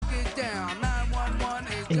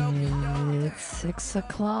It's 6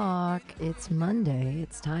 o'clock. It's Monday.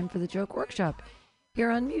 It's time for the Joke Workshop here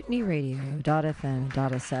on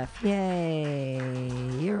MutinyRadio.fm.sf.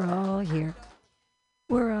 Yay! You're all here.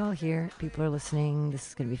 We're all here. People are listening. This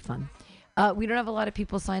is going to be fun. We don't have a lot of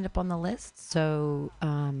people signed up on the list, so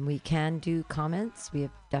we can do comments. We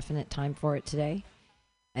have definite time for it today.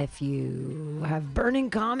 If you have burning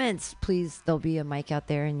comments, please, there'll be a mic out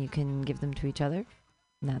there and you can give them to each other.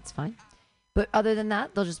 And that's fine. But other than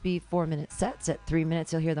that, they'll just be 4-minute sets. At 3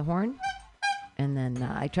 minutes, you'll hear the horn. And then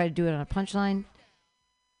I try to do it on a punchline.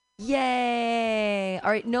 Yay!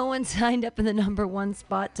 All right, no one signed up in the number one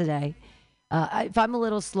spot today. If I'm a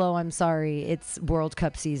little slow, I'm sorry. It's World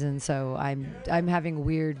Cup season, so I'm having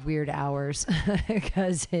weird hours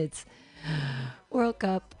because it's World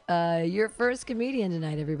Cup. Your first comedian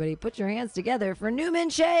tonight, everybody. Put your hands together for Newman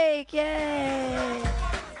Shake. Yay!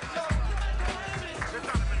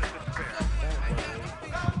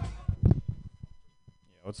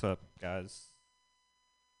 What's up, guys?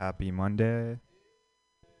 Happy Monday.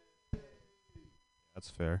 That's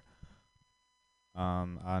fair. I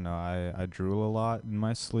don't know. I drool a lot in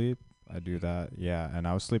my sleep. I do that, yeah. And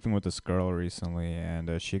I was sleeping with this girl recently,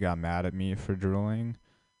 and she got mad at me for drooling,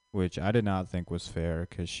 which I did not think was fair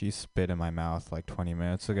because she spit in my mouth like 20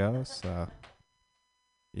 minutes ago. So,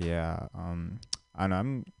 yeah. I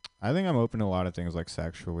know. I think I'm open to a lot of things like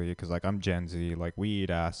sexually, because like I'm Gen Z. Like we eat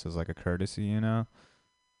ass as like a courtesy, you know.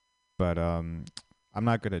 But I'm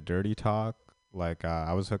not good at dirty talk. Like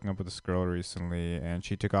I was hooking up with this girl recently, and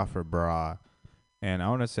she took off her bra, and I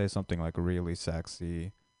want to say something like really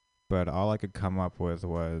sexy, but all I could come up with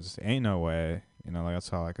was "ain't no way," you know. Like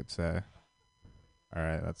that's all I could say. All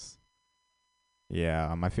right,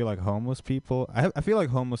 yeah. I feel like homeless people. I feel like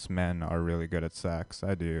homeless men are really good at sex.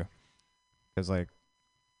 I do, because like,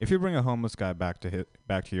 if you bring a homeless guy back to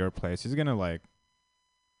your place, he's gonna like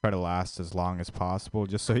try to last as long as possible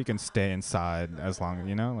just so he can stay inside as long,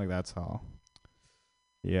 you know, like that's all.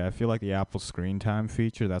 Yeah, I feel like the Apple screen time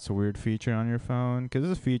feature, that's a weird feature on your phone, because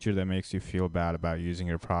it's a feature that makes you feel bad about using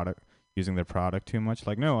their product too much.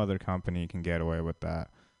 Like no other company can get away with that.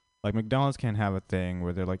 Like McDonald's can't have a thing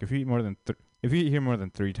where they're like, if you eat here more than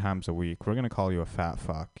 3 times a week, we're gonna call you a fat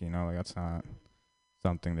fuck, you know, like that's not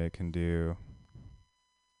something they can do.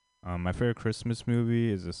 My favorite Christmas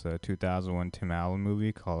movie is this 2001 Tim Allen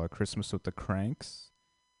movie called Christmas with the Cranks.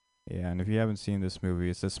 Yeah, and if you haven't seen this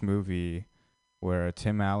movie, it's this movie where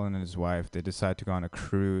Tim Allen and his wife, they decide to go on a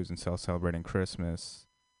cruise and celebrating Christmas.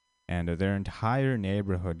 And their entire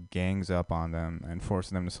neighborhood gangs up on them and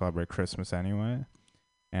forcing them to celebrate Christmas anyway.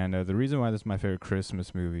 And the reason why this is my favorite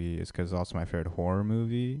Christmas movie is because it's also my favorite horror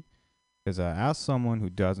movie. Because as someone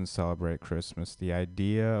who doesn't celebrate Christmas, the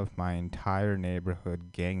idea of my entire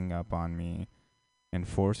neighborhood ganging up on me and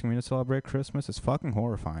forcing me to celebrate Christmas is fucking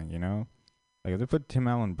horrifying, you know? Like, if they put Tim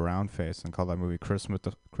Allen brownface and call that movie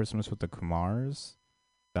Christmas with the Kumars,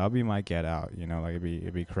 that would be my get out, you know? Like,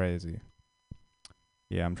 it'd be crazy.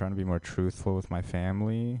 Yeah, I'm trying to be more truthful with my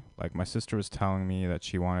family. Like, my sister was telling me that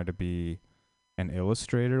she wanted to be an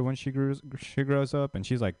illustrator when she grows up, and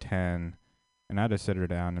she's like 10. And I had to sit her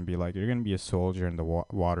down and be like, you're going to be a soldier in the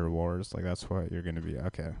water wars. Like, that's what you're going to be.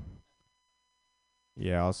 Okay.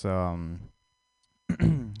 Yeah, also,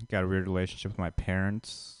 got a weird relationship with my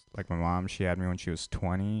parents. Like, my mom, she had me when she was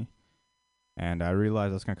 20. And I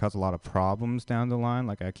realized that's going to cause a lot of problems down the line.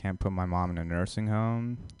 Like, I can't put my mom in a nursing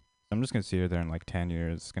home. So I'm just going to see her there in, like, 10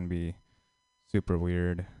 years. It's going to be super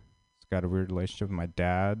weird. It's got a weird relationship with my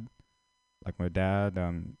dad. Like my dad,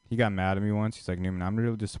 he got mad at me once. He's like, Newman, I'm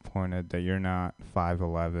really disappointed that you're not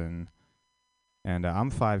 5'11", and I'm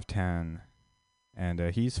 5'10", and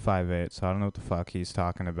he's 5'8", so I don't know what the fuck he's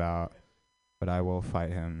talking about, but I will fight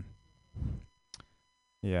him.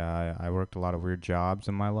 Yeah, I worked a lot of weird jobs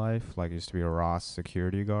in my life. Like I used to be a Ross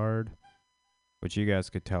security guard, which you guys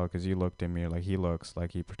could tell because you looked at me like he looks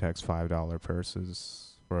like he protects $5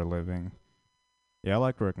 purses for a living. Yeah, I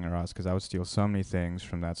liked working at Ross because I would steal so many things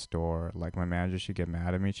from that store. Like, my manager, she'd get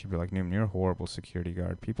mad at me. She'd be like, Newman, you're a horrible security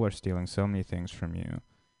guard. People are stealing so many things from you.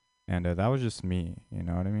 And that was just me, you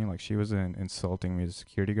know what I mean? Like, she wasn't insulting me as a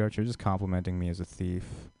security guard. She was just complimenting me as a thief.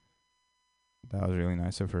 That was really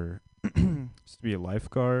nice of her. Just to be a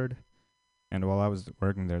lifeguard. And while I was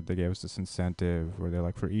working there, they gave us this incentive where they're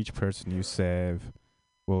like, for each person you save,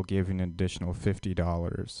 we'll give you an additional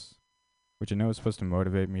 $50. Which I know is supposed to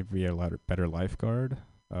motivate me to be a better lifeguard,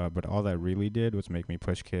 but all that really did was make me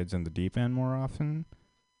push kids in the deep end more often.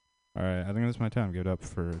 All right, I think that's my time. Give it up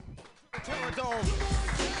for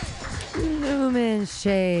Newman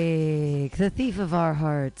Shake, the thief of our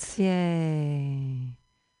hearts. Yay.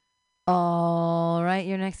 All right,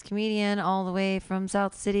 your next comedian, all the way from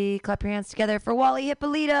South City. Clap your hands together for Wally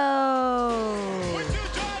Hippolito. Would you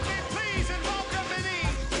join me, please, and welcome me?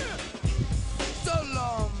 So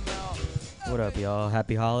long now. What up, y'all?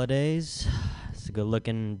 Happy holidays. It's a good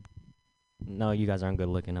looking. No, you guys aren't good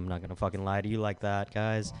looking. I'm not gonna fucking lie to you like that,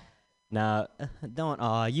 guys. Nah,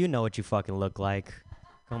 don't. You know what you fucking look like.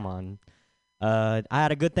 Come on. I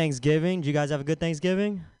had a good Thanksgiving. Did you guys have a good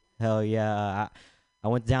Thanksgiving? Hell yeah. I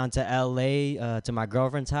went down to LA to my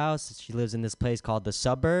girlfriend's house. She lives in this place called the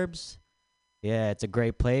Suburbs. Yeah, it's a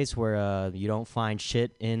great place where you don't find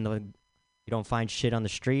shit on the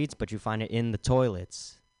streets, but you find it in the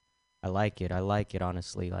toilets. I like it.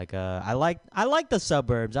 Honestly. Like I like the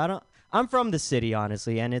suburbs. I'm from the city,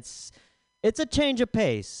 honestly, and it's a change of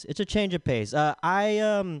pace.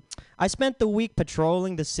 I spent the week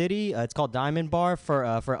patrolling the city. It's called Diamond Bar for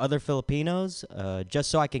other Filipinos, just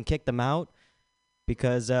so I can kick them out.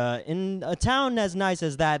 Because in a town as nice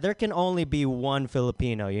as that, there can only be one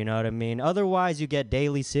Filipino, you know what I mean? Otherwise, you get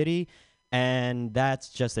Daly City, and that's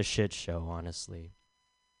just a shit show, honestly.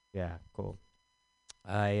 Yeah, cool.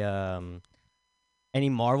 Any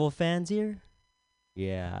Marvel fans here?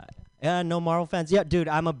 Yeah. No Marvel fans? Yeah, dude,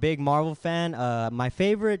 I'm a big Marvel fan. My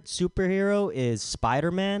favorite superhero is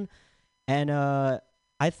Spider-Man, and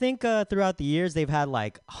I think throughout the years they've had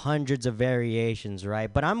like hundreds of variations,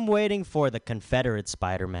 right? But I'm waiting for the Confederate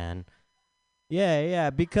Spider-Man.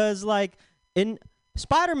 Yeah, because like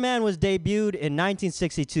Spider-Man was debuted in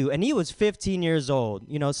 1962, and he was 15 years old.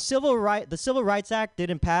 You know, the Civil Rights Act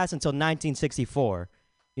didn't pass until 1964.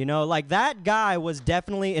 You know, like that guy was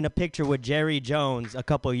definitely in a picture with Jerry Jones a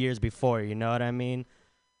couple of years before. You know what I mean?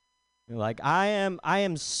 Like I am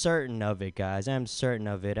certain of it, guys. I am certain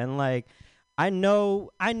of it, and like. I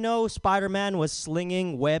know Spider-Man was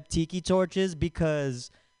slinging web tiki torches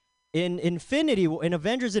because in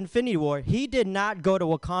Avengers Infinity War, he did not go to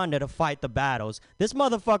Wakanda to fight the battles. This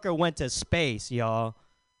motherfucker went to space, y'all.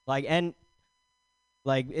 It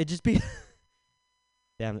just be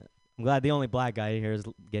damn. I'm glad the only black guy here is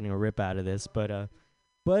getting a rip out of this, but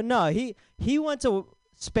no, he went to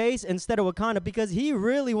space instead of Wakanda because he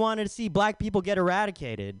really wanted to see black people get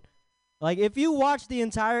eradicated. Like, if you watch the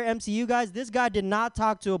entire MCU, guys, this guy did not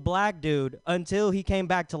talk to a black dude until he came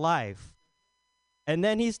back to life. And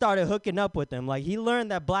then he started hooking up with them. Like, he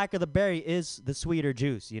learned that black of the berry is the sweeter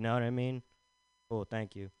juice. You know what I mean? Cool,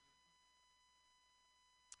 thank you.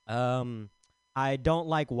 I don't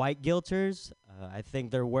like white guilters. I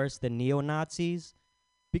think they're worse than neo-Nazis.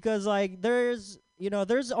 Because, like, there's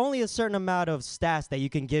only a certain amount of stats that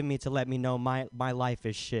you can give me to let me know my life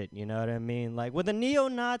is shit. You know what I mean? Like, with a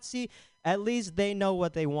neo-Nazi, at least they know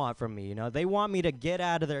what they want from me, you know? They want me to get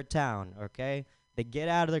out of their town, okay? They get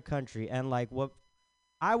out of their country, and, like, what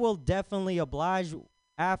I will definitely oblige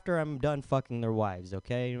after I'm done fucking their wives,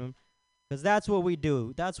 okay? Because that's what we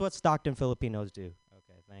do. That's what Stockton Filipinos do.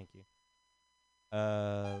 Okay, thank you.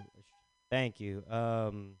 Thank you.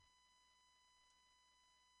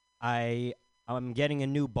 I'm getting a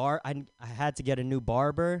new I had to get a new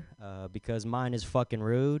barber because mine is fucking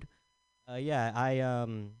rude.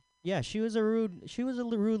 She was a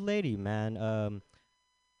rude lady, man.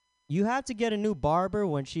 You have to get a new barber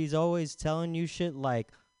when she's always telling you shit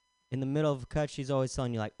like in the middle of a cut, she's always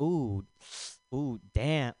telling you like, ooh,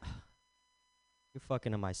 damn. You're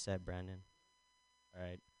fucking on my set, Brandon. All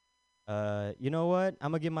right. You know what?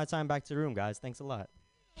 I'm gonna give my time back to the room, guys. Thanks a lot.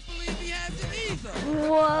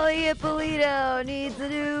 Wally Hippolito needs a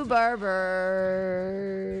new barber.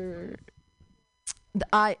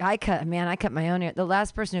 I cut my own hair. The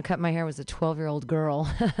last person who cut my hair was a 12-year-old girl.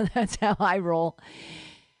 That's how I roll.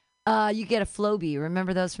 You get a Flowbee.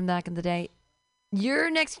 Remember those from back in the day? Your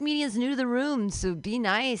next comedian is new to the room, so be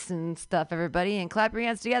nice and stuff, everybody, and clap your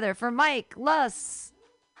hands together for Mike Luss.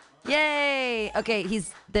 Yay! Okay,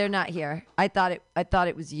 they're not here. I thought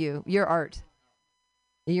it was you. Your art.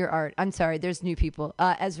 I'm sorry. There's new people.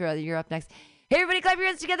 Ezra, you're up next. Hey, everybody, clap your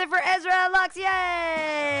hands together for Ezra Lux.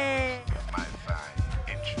 Yay!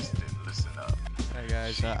 Listen up. Hey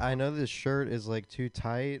guys, I know this shirt is like too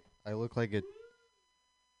tight. I look like a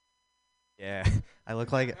I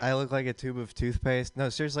look like a tube of toothpaste. No,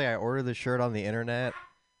 seriously, I ordered the shirt on the internet.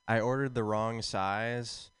 I ordered the wrong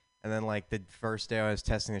size, and then like the first day I was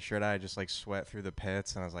testing the shirt out, I just like sweat through the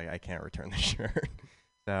pits, and I was like, I can't return the shirt.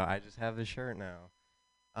 So I just have the shirt now.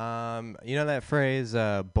 You know that phrase,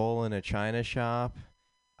 bull in a china shop?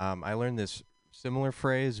 I learned this similar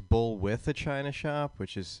phrase, bull with a china shop,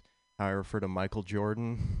 which is how I refer to Michael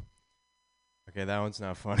Jordan. Okay, that one's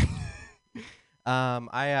not funny.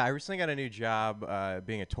 I recently got a new job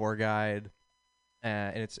being a tour guide,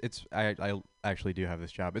 and I actually do have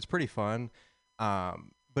this job. It's pretty fun, but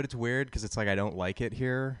it's weird because it's like I don't like it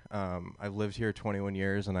here. I've lived here 21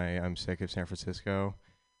 years, and I'm sick of San Francisco.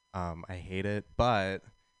 I hate it, but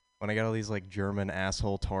when I got all these like German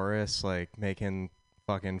asshole tourists like making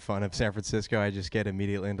fucking fun of San Francisco, I just get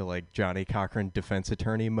immediately into like Johnny Cochran defense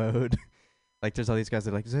attorney mode. Like there's all these guys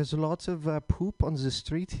that are like, there's lots of poop on the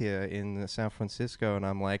street here in San Francisco, and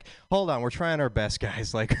I'm like, hold on, we're trying our best,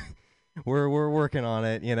 guys. Like, we're working on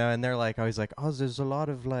it, you know. And they're like, always like, oh, there's a lot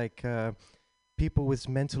of like people with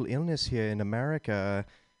mental illness here in America.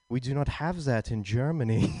 We do not have that in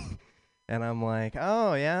Germany. And I'm like,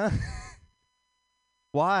 oh yeah,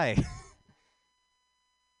 why?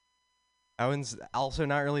 That one's also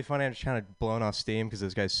not really funny. I'm just kind of blown off steam because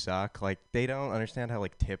those guys suck. Like they don't understand how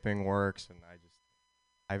like tipping works, and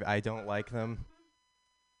I don't like them.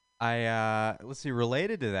 Let's see,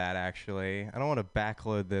 related to that actually, I don't want to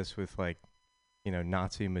backload this with like, you know,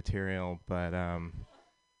 Nazi material, but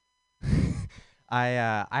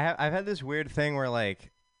I've had this weird thing where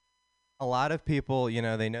like a lot of people, you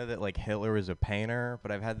know, they know that like Hitler was a painter,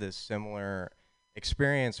 but I've had this similar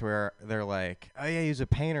experience where they're like, oh yeah, he's a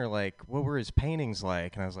painter, like what were his paintings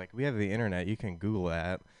like? And I was like, we have the internet, you can Google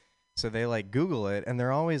that. So they like Google it, and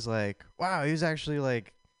they're always like, wow, he was actually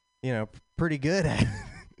like, you know, pretty good at it.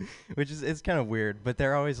 Which is, it's kind of weird, but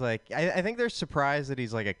they're always like, I think they're surprised that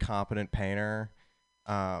he's like a competent painter.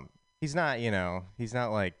 He's not, you know, he's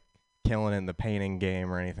not like killing in the painting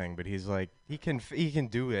game or anything, but he's like, he can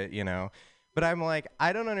do it, you know. But I'm like,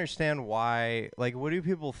 I don't understand why, like, what do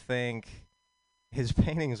people think his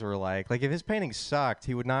paintings were like? Like, if his paintings sucked,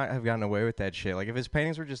 he would not have gotten away with that shit. Like, if his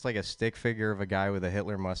paintings were just like a stick figure of a guy with a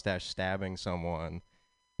Hitler mustache stabbing someone,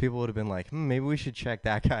 people would have been like, maybe we should check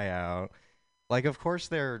that guy out. Like, of course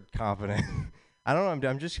they're competent. I don't know.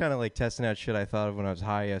 I'm just kind of like testing out shit I thought of when I was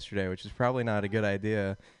high yesterday, which is probably not a good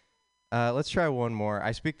idea. Let's try one more.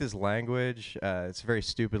 I speak this language. It's a very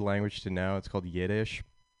stupid language to know. It's called Yiddish.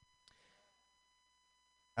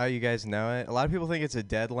 Oh, you guys know it? A lot of people think it's a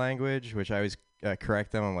dead language, which I always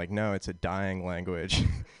correct them. I'm like, no, it's a dying language.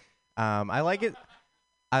 I like it.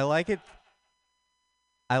 I like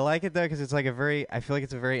it though because it's like I feel like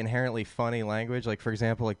it's a very inherently funny language. Like, for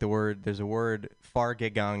example, like there's a word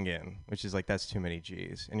fargegangen, which is like, that's too many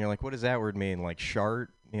G's. And you're like, what does that word mean? Like shart?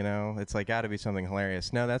 You know, it's like gotta be something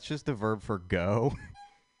hilarious. No, that's just the verb for go.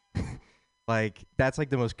 Like, that's like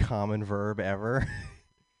the most common verb ever.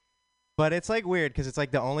 But it's like weird because it's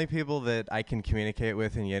like the only people that I can communicate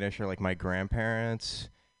with in Yiddish are like my grandparents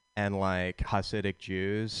and like Hasidic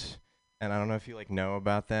Jews. And I don't know if you like know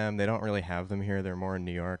about them. They don't really have them here. They're more in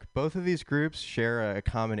New York. Both of these groups share a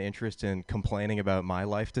common interest in complaining about my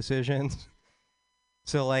life decisions.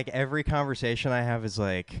 So like every conversation I have is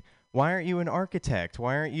like, why aren't you an architect?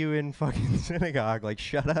 Why aren't you in fucking synagogue? Like,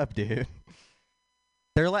 shut up, dude.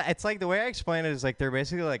 They're like, it's like the way I explain it is like they're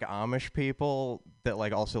basically like Amish people that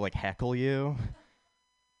like also like heckle you,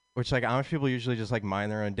 which like Amish people usually just like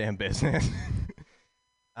mind their own damn business.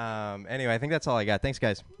 Anyway, I think that's all I got. Thanks,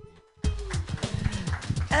 guys.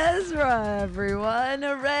 Ezra, everyone.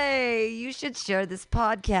 Hooray. You should share this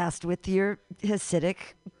podcast with your Hasidic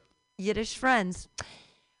Yiddish friends.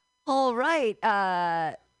 All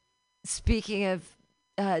right. Speaking of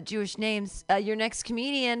Jewish names, your next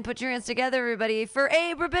comedian, put your hands together, everybody, for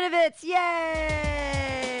Abe Rabinovitz.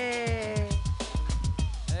 Yay!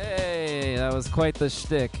 Hey, that was quite the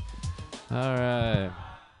shtick. All right.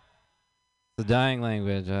 The dying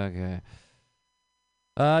language, okay.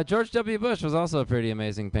 George W. Bush was also a pretty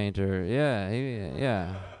amazing painter.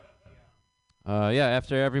 Yeah.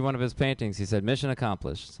 After every one of his paintings, he said, mission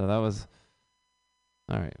accomplished. So that was...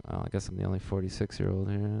 All right, well, I guess I'm the only 46-year-old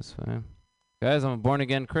here. That's fine. Guys, I'm a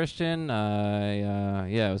born-again Christian.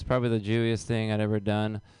 It was probably the Jewiest thing I'd ever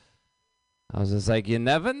done. I was just like, you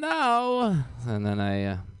never know. And then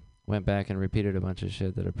I went back and repeated a bunch of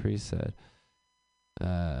shit that a priest said.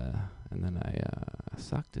 And then I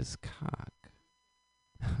sucked his cock.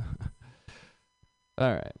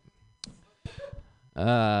 All right.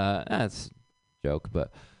 That's a joke,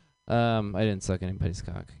 but I didn't suck anybody's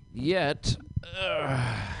cock yet.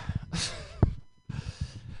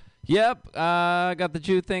 Yep, got the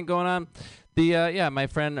Jew thing going on. My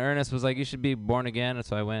friend Ernest was like, you should be born again,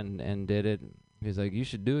 so I went and did it. He's like, you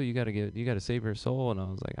should do it. You gotta save your soul. And I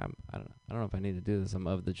was like, I don't know if I need to do this. I'm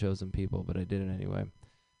of the chosen people, but I did it anyway.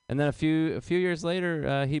 And then a few years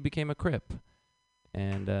later, he became a Crip.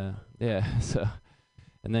 And so,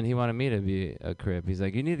 and then he wanted me to be a Crip. He's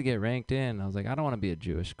like, you need to get ranked in. I was like, I don't want to be a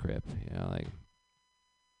Jewish Crip. You know, like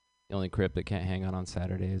the only Crip that can't hang out on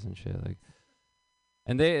Saturdays and shit. Like,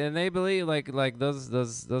 And they believe like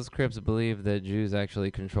those Crips believe that Jews actually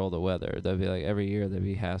control the weather. They'll be like every year they'll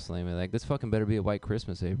be hassling me like this fucking better be a white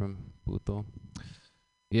Christmas, Abram. Puto.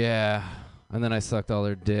 Yeah. And then I sucked all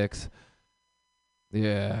their dicks.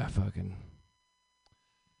 Yeah, fucking.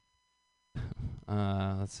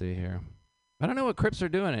 Let's see here. I don't know what Crips are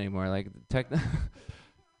doing anymore. Like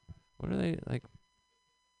what are they like?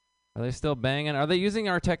 Are they still banging? Are they using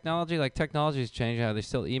our technology? Like technology's changing. Are they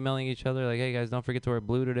still emailing each other? Like, hey guys, don't forget to wear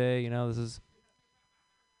blue today. You know, this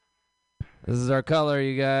is our color,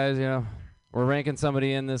 you guys. You know, we're ranking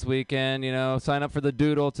somebody in this weekend. You know, sign up for the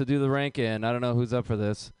doodle to do the rank in. I don't know who's up for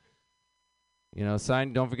this. You know,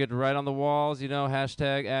 sign. Don't forget to write on the walls. You know,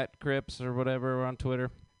 hashtag @Crips or whatever on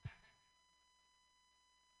Twitter.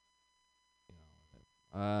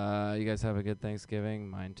 You guys have a good Thanksgiving.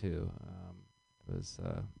 Mine too. It was.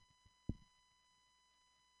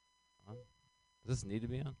 Does this need to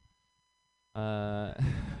be on?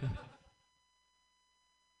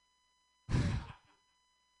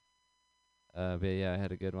 But yeah, I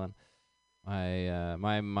had a good one.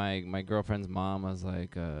 My girlfriend's mom was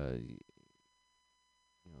like,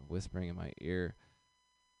 whispering in my ear.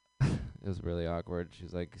 It was really awkward.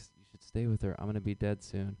 She's like, "You should stay with her. I'm gonna be dead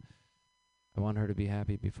soon. I want her to be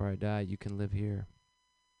happy before I die. You can live here."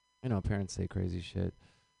 You know, parents say crazy shit.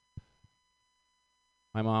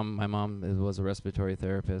 My mom was a respiratory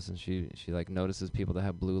therapist, and she like notices people that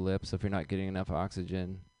have blue lips. So if you're not getting enough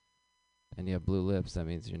oxygen, and you have blue lips, that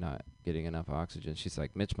means you're not getting enough oxygen. She's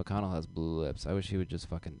like, Mitch McConnell has blue lips. I wish he would just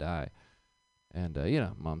fucking die. And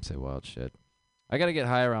moms say wild shit. I gotta get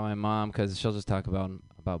high around my mom because she'll just talk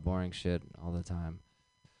about boring shit all the time.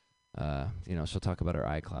 She'll talk about her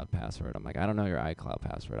iCloud password. I'm like, I don't know your iCloud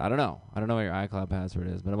password. I don't know what your iCloud password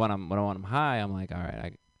is. But when I'm high, I'm like, all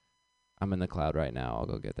right, I'm in the cloud right now. I'll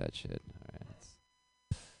go get that shit. All right.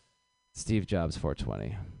 Steve Jobs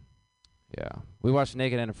 420. Yeah. We watched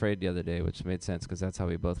Naked and Afraid the other day, which made sense because that's how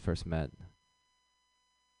we both first met.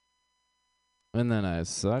 And then I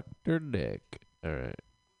sucked her dick. All right.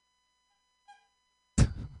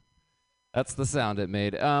 That's the sound it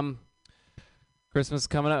made. Christmas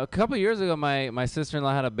coming up. A couple years ago, my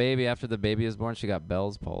sister-in-law had a baby. After the baby was born, she got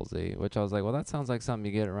Bell's palsy, which I was like, well, that sounds like something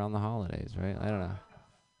you get around the holidays, right? I don't know.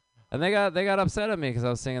 And they got upset at me because I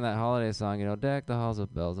was singing that holiday song, deck the halls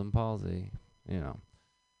with bells and palsy,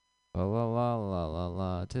 La la la la la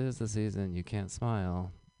la, 'tis the season you can't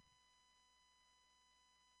smile.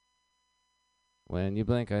 When you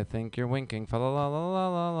blink, I think you're winking. Fa la la la la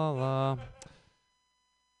la la la.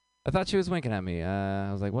 I thought she was winking at me.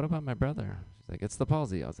 I was like, what about my brother? She's like, it's the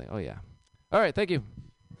palsy. I was like, oh yeah. All right, thank you.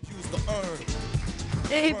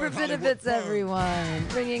 Hey, for benefits, everyone,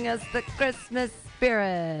 bringing us the Christmas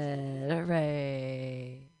spirit.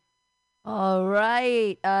 Hooray. All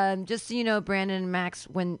right. Just so you know, Brandon and Max,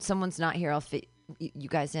 when someone's not here, I'll fit you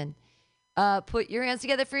guys in. Put your hands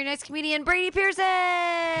together for your next comedian, Brady Pearson.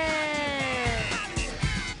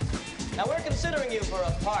 Now, we're considering you for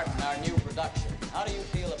a part in our new production. How do you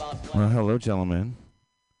feel about playing? Well, hello, gentlemen.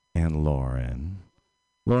 And Lauren.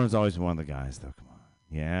 Lauren's always one of the guys, though. Come on.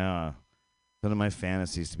 Yeah. One of my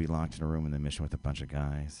fantasies to be locked in a room in the mission with a bunch of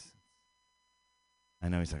guys. I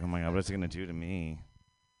know. He's like, oh, my God, what's it going to do to me?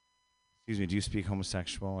 Excuse me, do you speak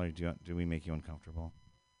homosexual, or do we make you uncomfortable?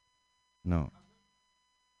 No.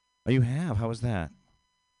 Oh, you have? How was that?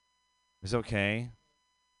 It's okay.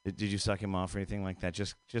 Did you suck him off or anything like that?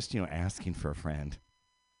 Just asking for a friend.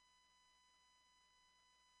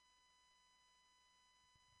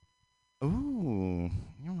 Ooh,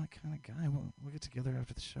 you're my kind of guy. We'll get together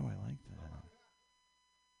after the show. I like that.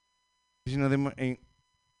 'Cause,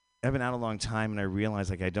 I've been out a long time, and I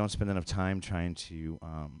realize I don't spend enough time trying to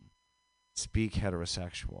speak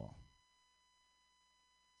heterosexual.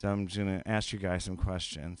 So I'm just gonna ask you guys some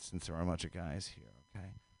questions since there are a bunch of guys here.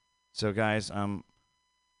 Okay. So guys, are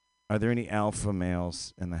there any alpha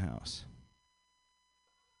males in the house?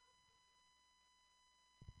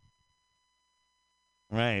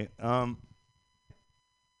 Right.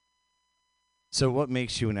 So what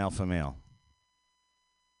makes you an alpha male?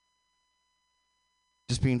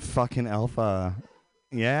 Just being fucking alpha.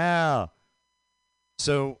 Yeah.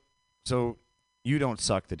 So you don't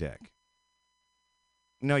suck the dick.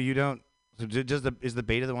 No, you don't. So is the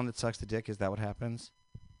beta the one that sucks the dick? Is that what happens?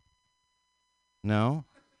 No?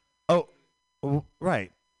 Oh,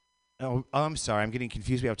 right. Oh, I'm sorry. I'm getting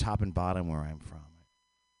confused. We have top and bottom where I'm from.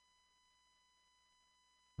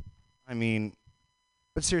 I mean,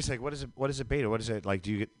 but seriously, what is it? What is a beta? What is it like?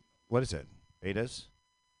 Do you get? What is it? Betas?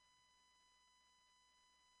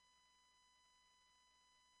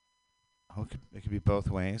 Oh, it could be both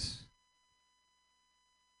ways.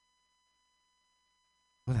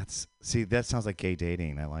 Well, that sounds like gay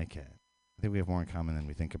dating. I like it. I think we have more in common than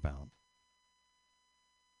we think about.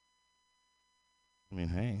 I mean,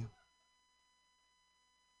 hey.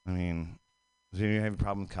 I mean, does anyone have a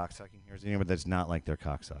problem with cocksucking here? Is there anyone that's not like they're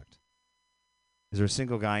cocksucked? Is there a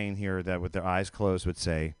single guy in here that with their eyes closed would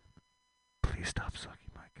say, please stop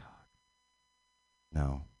sucking my cock?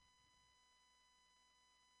 No.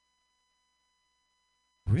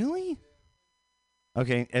 Really?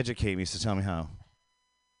 Okay, educate me, so tell me how.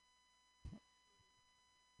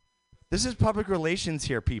 This is public relations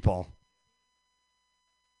here, people.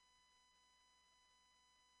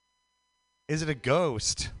 Is it a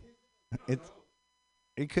ghost? It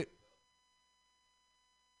could.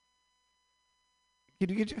 Can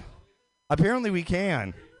you get you? Apparently we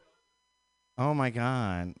can. Oh my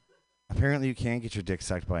God. Apparently you can get your dick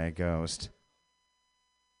sucked by a ghost.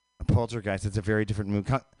 A poltergeist. It's a very different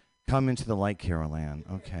mood. Come into the light, Carol Ann.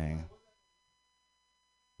 Okay.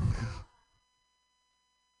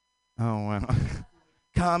 Oh wow.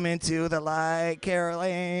 Come into the light, Carol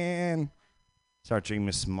Ann. Start dreaming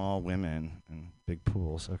of small women and big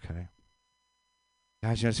pools. Okay.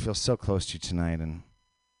 Guys, I just feel so close to you tonight, and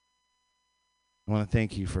I want to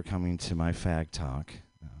thank you for coming to my fag talk.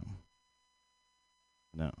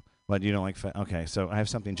 No. What, you don't like fag? Okay, so I have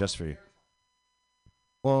something just for you.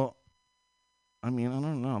 Well, I mean, I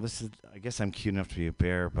don't know. I guess I'm cute enough to be a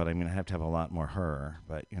bear, but I mean, I have to have a lot more her,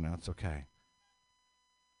 but, it's okay.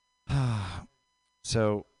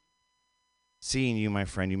 So, seeing you, my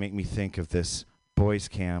friend, you make me think of this boys'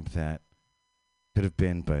 camp that could have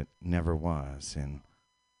been but never was in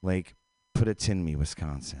Lake Putatinmi,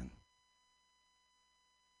 Wisconsin.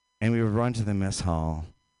 And we would run to the mess hall,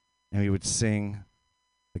 and we would sing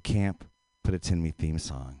the Camp Putatinmi theme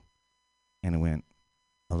song. And it went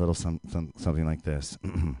a little something like this.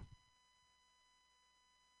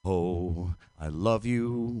 Oh, I love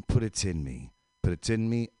you, put it in me. Put it in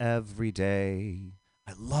me every day.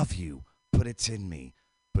 I love you, put it in me.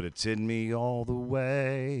 Put it in me all the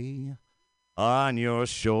way. On your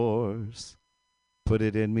shores, put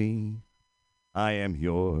it in me. I am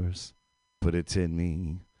yours, put it in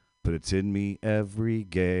me. Put it in me every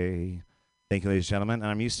gay. Thank you, ladies and gentlemen. And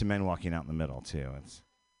I'm used to men walking out in the middle, too.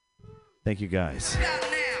 Thank you, guys.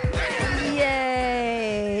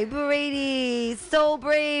 Yay! Brady, so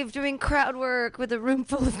brave doing crowd work with a room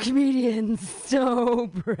full of comedians. So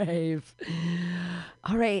brave.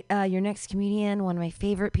 All right, your next comedian, one of my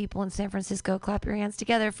favorite people in San Francisco. Clap your hands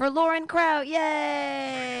together for Lauren Kraut.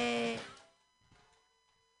 Yay!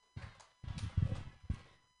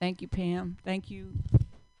 Thank you, Pam. Thank you,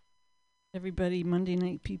 everybody, Monday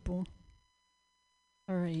night people.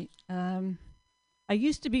 All right. I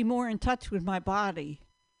used to be more in touch with my body.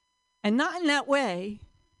 And not in that way.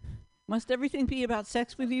 Must everything be about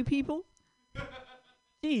sex with you people?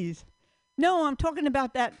 Jeez. No, I'm talking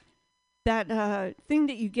about that thing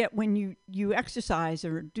that you get when you exercise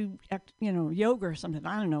or do yoga or something.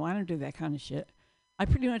 I don't know. I don't do that kind of shit. I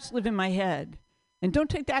pretty much live in my head. And don't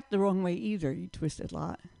take that the wrong way either, you twisted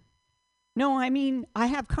lot. No, I mean, I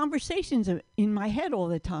have conversations in my head all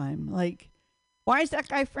the time. Like, why is that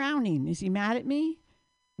guy frowning? Is he mad at me?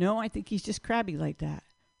 No, I think he's just crabby like that.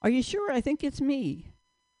 Are you sure? I think it's me.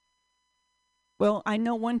 Well, I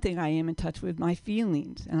know one thing I am in touch with, my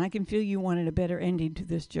feelings. And I can feel you wanted a better ending to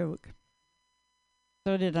this joke.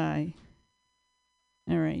 So did I.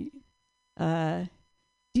 All right.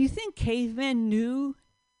 Do you think cavemen knew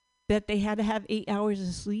that they had to have 8 hours of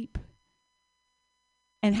sleep?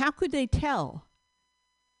 And how could they tell?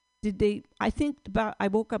 I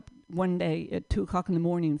woke up one day at 2 o'clock in the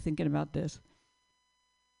morning thinking about this.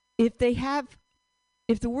 If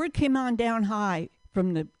the word came on down high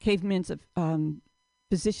from the Cavemen's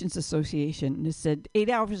Physicians Association and it said 8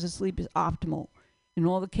 hours of sleep is optimal, and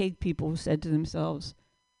all the cave people said to themselves,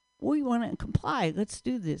 we want to comply, let's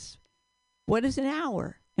do this. What is an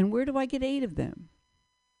hour? And where do I get 8 of them?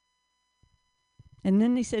 And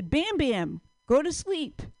then they said, bam, bam, go to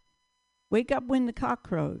sleep. Wake up when the cock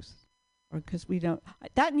crows. Or because we don't.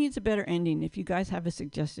 That needs a better ending if you guys have a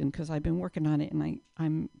suggestion, because I've been working on it and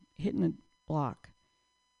I'm hitting a block.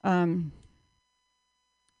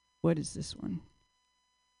 What is this one?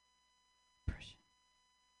 Depression.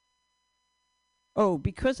 Oh,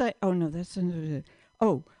 because I've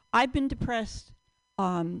been depressed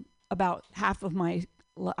about half of my,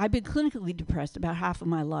 I've been clinically depressed about half of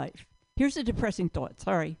my life. Here's a depressing thought.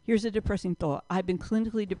 I've been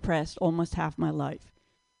clinically depressed almost half my life.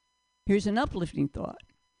 Here's an uplifting thought.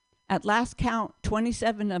 At last count,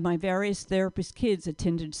 27 of my various therapist kids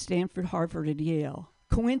attended Stanford, Harvard, and Yale.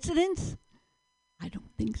 Coincidence? I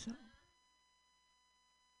don't think so.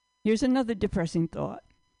 Here's another depressing thought.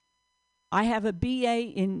 I have a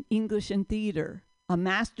BA in English and Theater, a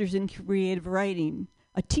master's in creative writing,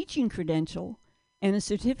 a teaching credential, and a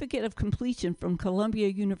certificate of completion from Columbia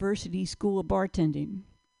University School of Bartending.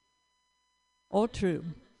 All true.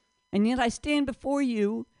 And yet I stand before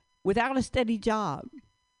you without a steady job.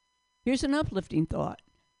 Here's an uplifting thought.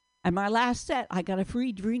 At my last set, I got a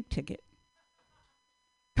free drink ticket.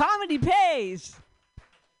 Comedy pays!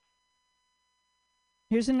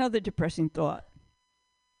 Here's another depressing thought.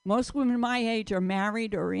 Most women my age are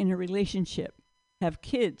married or in a relationship, have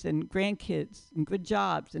kids and grandkids and good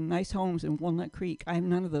jobs and nice homes in Walnut Creek. I have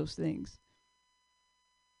none of those things.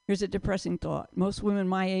 Here's a depressing thought. Most women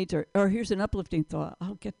my age are, or here's an uplifting thought.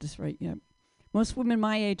 I'll get this right, yeah. Most women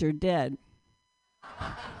my age are dead.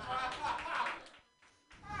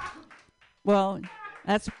 Well,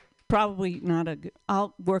 that's probably not a good,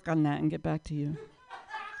 I'll work on that and get back to you.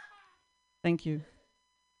 Thank you.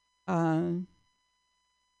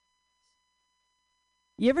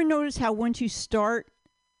 You ever notice how once you start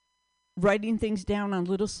writing things down on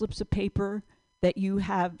little slips of paper, that you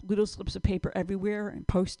have little slips of paper everywhere and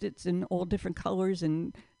Post-its in all different colors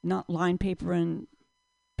and not line paper and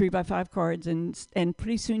 3x5 cards, and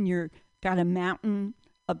pretty soon you're got a mountain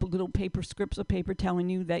of little paper scripts of paper telling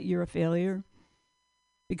you that you're a failure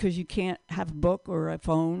because you can't have a book or a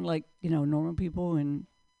phone like, normal people. And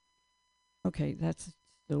okay, that's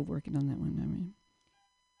still working on that one. I mean,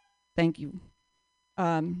 thank you.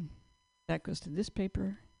 That goes to this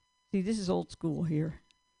paper. See, this is old school here.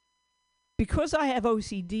 Because I have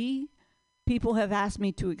OCD, people have asked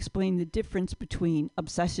me to explain the difference between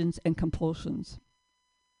obsessions and compulsions.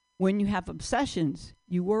 When you have obsessions,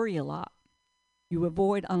 you worry a lot. You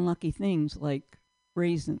avoid unlucky things like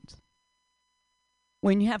raisins.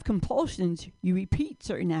 When you have compulsions, you repeat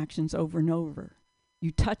certain actions over and over.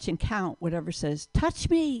 You touch and count whatever says, touch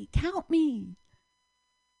me, count me.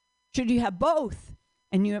 Should you have both,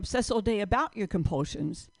 and you obsess all day about your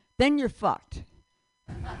compulsions, then you're fucked.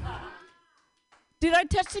 Did I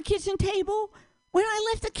touch the kitchen table? When I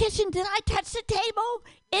left the kitchen, did I touch the table?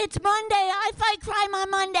 It's Monday. I fight crime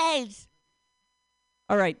on Mondays.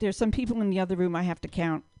 All right, there's some people in the other room I have to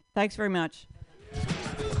count. Thanks very much.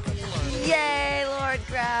 Yay, Lord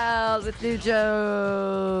Krause with new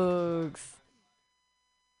jokes.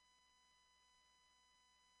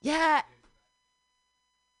 Yeah.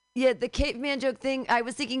 Yeah, the caveman joke thing, I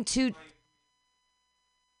was thinking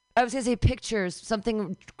I was going to say pictures,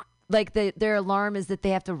 something like their alarm is that they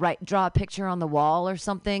have to draw a picture on the wall or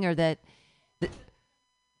something, or that,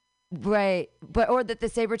 right, or that the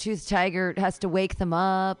saber-toothed tiger has to wake them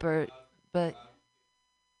up, but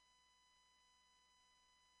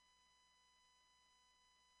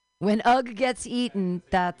when Ugg gets eaten,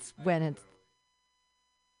 that's when it's,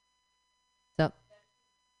 so,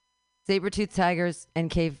 saber-toothed tigers and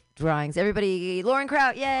cave drawings. Everybody, Lauren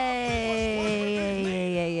Kraut, yay, yay,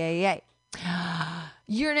 yay, yay, yay, yay.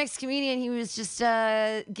 Your next comedian, he was just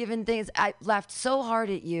giving things. I laughed so hard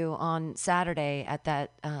at you on Saturday at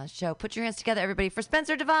that show. Put your hands together, everybody, for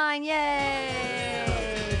Spencer Devine. Yay!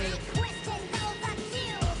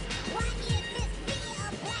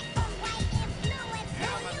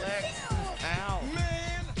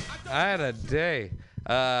 I had a day.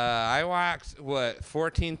 I walked,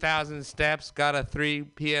 14,000 steps, got a 3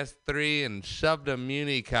 PS3, and shoved a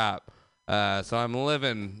Muni cop. So I'm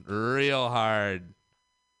living real hard.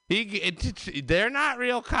 They're not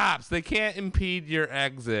real cops. They can't impede your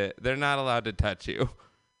exit. They're not allowed to touch you.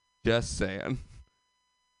 Just saying.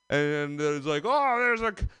 And it's like, oh,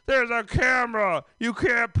 there's a camera. You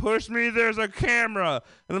can't push me. There's a camera.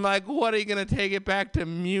 And I'm like, what, are you going to take it back to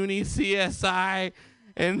Muni CSI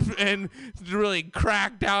and really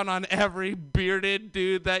crack down on every bearded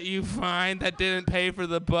dude that you find that didn't pay for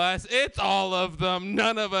the bus? It's all of them.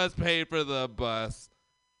 None of us paid for the bus.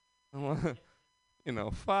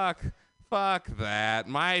 Fuck that.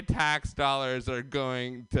 My tax dollars are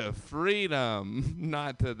going to freedom,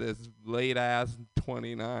 not to this late ass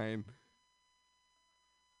 29.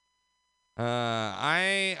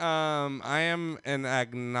 I am an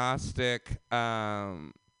agnostic,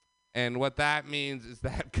 and what that means is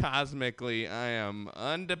that cosmically I am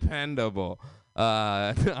undependable.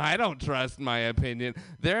 I don't trust my opinion.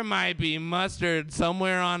 There might be mustard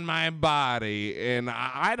somewhere on my body, and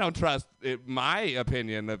I don't trust my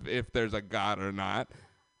opinion of if there's a God or not.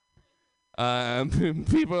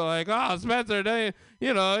 People are like, oh, Spencer,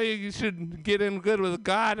 you should get in good with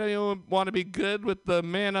God. You want to be good with the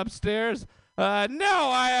man upstairs? No,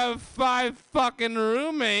 I have 5 fucking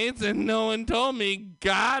roommates and no one told me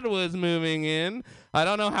God was moving in. I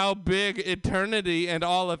don't know how big eternity and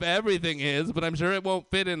all of everything is, but I'm sure it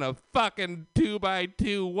won't fit in a fucking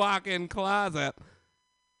 2x2 walk-in closet.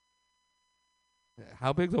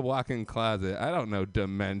 How big's a walk-in closet? I don't know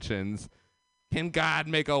dimensions. Can God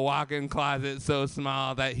make a walk-in closet so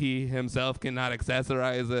small that he himself cannot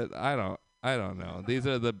accessorize it? I don't know. These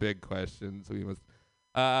are the big questions we must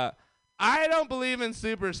I don't believe in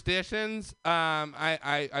superstitions.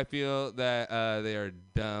 I feel that they are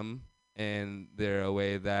dumb, and they're a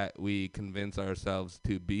way that we convince ourselves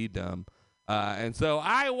to be dumb. And so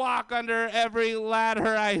I walk under every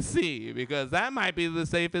ladder I see because that might be the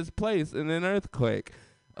safest place in an earthquake.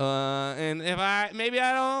 And if maybe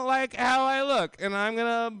I don't like how I look, and I'm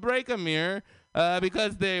gonna break a mirror.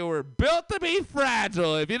 Because they were built to be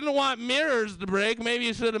fragile. If you didn't want mirrors to break, maybe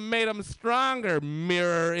you should have made them stronger,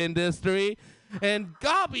 mirror industry. And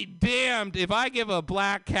God be damned if I give a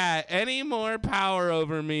black cat any more power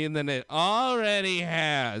over me than it already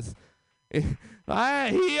has. He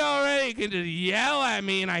already can just yell at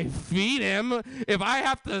me and I feed him. If I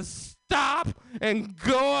have to stop and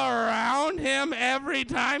go around him every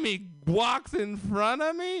time he walks in front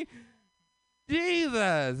of me,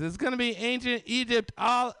 Jesus, it's going to be ancient Egypt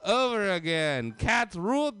all over again. Cats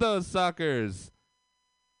ruled those suckers.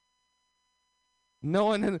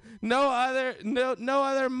 No other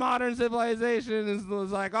modern civilization is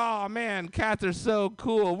like, oh man, cats are so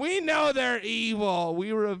cool. We know they're evil.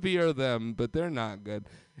 We revere them, but they're not good.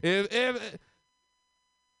 If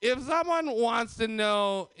someone wants to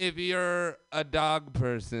know if you're a dog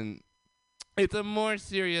person, it's a more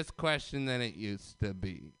serious question than it used to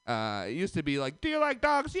be. It used to be like, do you like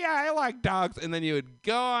dogs? Yeah, I like dogs. And then you would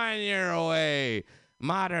go on your way.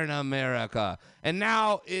 Modern America. And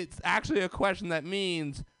now it's actually a question that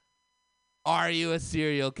means, are you a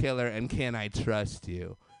serial killer and can I trust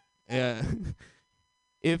you?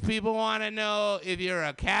 If people want to know if you're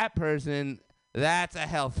a cat person, that's a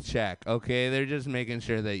health check, okay? They're just making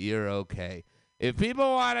sure that you're okay. If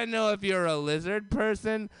people want to know if you're a lizard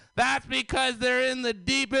person, that's because they're in the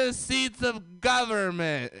deepest seats of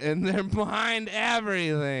government and they're behind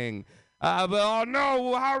everything. But oh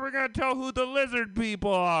no, how are we going to tell who the lizard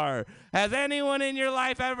people are? Has anyone in your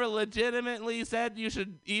life ever legitimately said you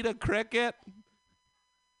should eat a cricket?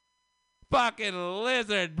 Fucking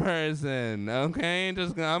lizard person, okay? I'm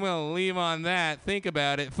going to leave on that. Think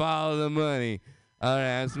about it. Follow the money. All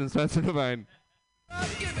right, it's been Spencer Devine.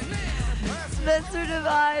 Spencer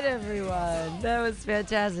Divine, everyone. That was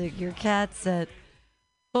fantastic. Your cat said,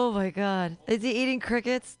 oh my God. Is he eating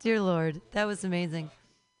crickets? Dear Lord. That was amazing.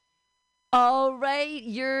 All right.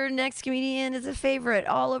 Your next comedian is a favorite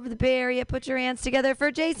all over the Bay Area. Put your hands together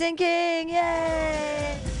for Jason King.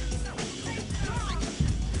 Yay!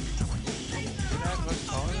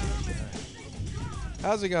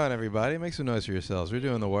 How's it going, everybody? Make some noise for yourselves. We're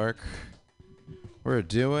doing the work. We're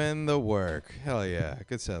doing the work. Hell yeah.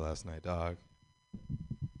 Good set last night, dog.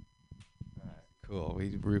 All right, cool.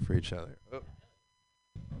 We root for each other. Oh.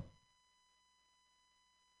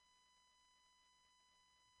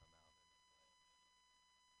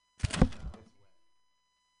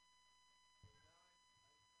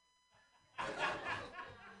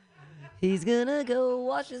 He's gonna go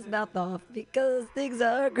wash his mouth off because things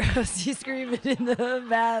are gross. He's screaming in the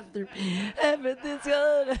bathroom. Everything's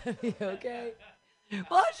gonna be okay.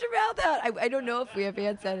 Wash your mouth out. I don't know if we have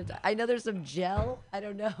hand sanitizer. I know there's some gel. I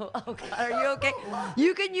don't know. Oh, God, are you okay?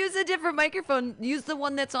 You can use a different microphone. Use the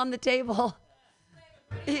one that's on the table.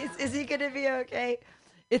 Is he going to be okay?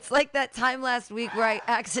 It's like that time last week where I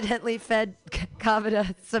accidentally fed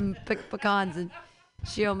Kavita some pecans and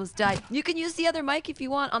she almost died. You can use the other mic if you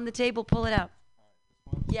want on the table. Pull it out.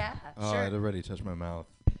 Yeah, Oh, sure. I had already touched my mouth.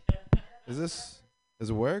 Does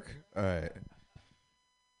it work? All right.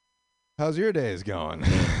 How's your days going?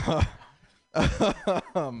 Let's see,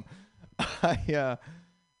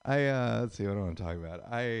 what do I want to talk about?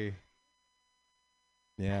 I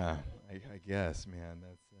guess, man,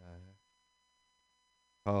 that's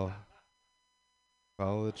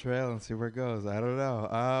follow the trail and see where it goes. I don't know.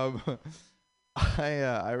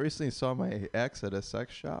 I recently saw my ex at a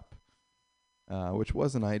sex shop, which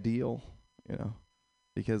wasn't ideal,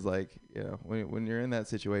 because when you're in that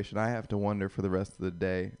situation, I have to wonder for the rest of the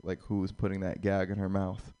day, like, who's putting that gag in her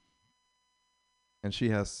mouth. And she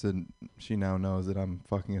now knows that I'm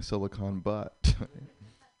fucking a silicone butt.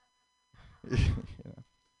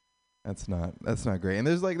 That's not great. And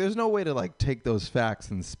there's no way to take those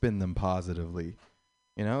facts and spin them positively.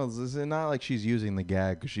 It's not like she's using the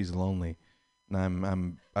gag because she's lonely.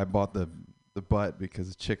 And I bought the the butt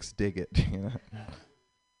because chicks dig it. You know,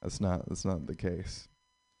 that's not the case.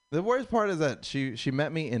 The worst part is that she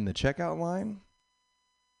met me in the checkout line.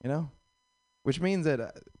 You know, which means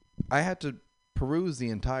that I had to peruse the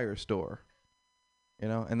entire store. You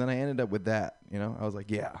know, and then I ended up with that. You know, I was like,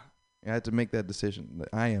 yeah, I had to make that decision. That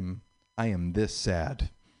I am this sad.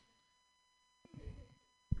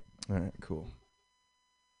 All right, cool.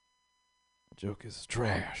 The joke is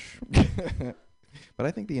trash. But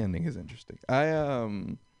I think the ending is interesting.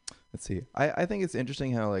 Let's see. I think it's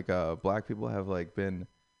interesting how like black people have like been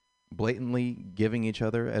blatantly giving each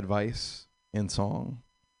other advice in song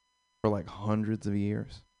for like hundreds of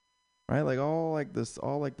years. Right? Like all like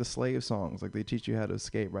the slave songs, like they teach you how to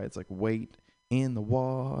escape, right? It's like wait in the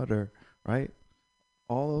water, right?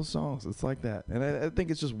 All those songs, it's like that. And I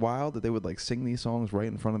think it's just wild that they would like sing these songs right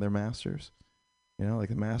in front of their masters. You know, like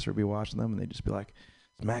the master would be watching them and they'd just be like,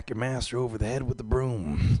 smack your master over the head with the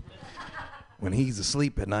broom when he's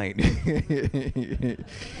asleep at night. You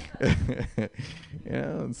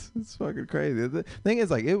know, it's fucking crazy. The thing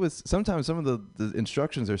is, like, it was sometimes some of the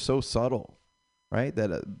instructions are so subtle, right?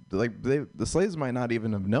 That the slaves might not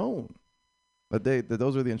even have known, but that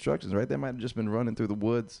those are the instructions, right? They might have just been running through the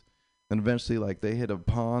woods, and eventually, like, they hit a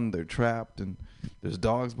pond, they're trapped, and there's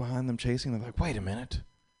dogs behind them chasing. They're like, wait a minute,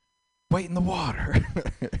 wait in the water.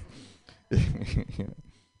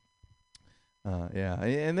 Yeah,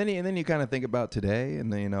 and then you kind of think about today,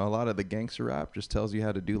 and then, you know, a lot of the gangster rap just tells you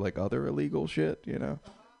how to do like other illegal shit, you know,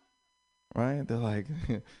 right? They're like,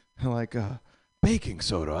 baking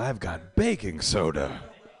soda. I've got baking soda.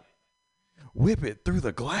 Whip it through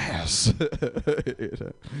the glass.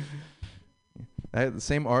 You know? The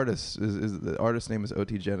same artist the artist's name is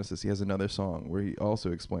OT Genesis. He has another song where he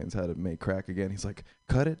also explains how to make crack again. He's like,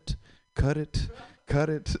 cut it, cut it, cut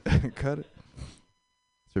it, cut it.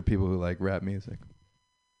 For people who like rap music.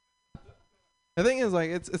 The thing is,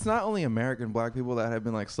 like, it's not only American black people that have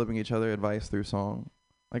been like slipping each other advice through song.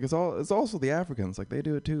 Like it's also the Africans. Like they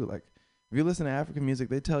do it too. Like if you listen to African music,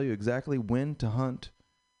 they tell you exactly when to hunt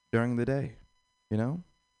during the day. You know,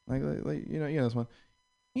 like you know this one.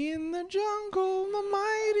 In the jungle, the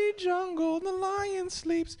mighty jungle, the lion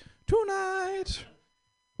sleeps tonight.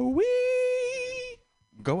 We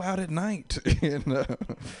go out at night.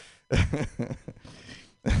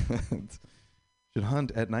 Should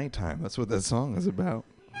hunt at nighttime. That's what that song is about.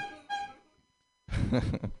 All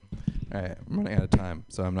right, I'm running out of time,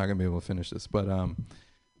 so I'm not gonna be able to finish this. But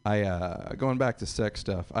going back to sex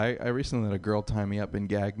stuff. I recently let a girl tie me up and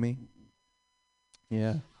gag me.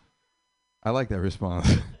 Yeah, I like that response.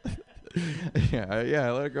 Yeah,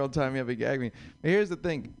 I let a girl tie me up and gag me. But here's the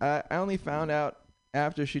thing: I only found out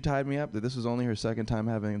after she tied me up that this was only her second time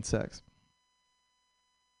having sex.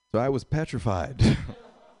 So I was petrified.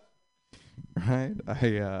 Right?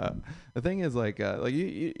 The thing is, like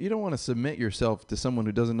you don't want to submit yourself to someone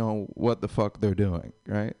who doesn't know what the fuck they're doing,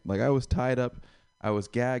 right? Like I was tied up, I was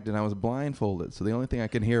gagged, and I was blindfolded. So the only thing I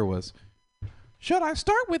could hear was, "Should I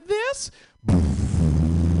start with this?"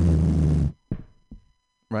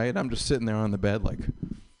 Right? I'm just sitting there on the bed, like,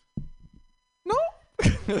 no.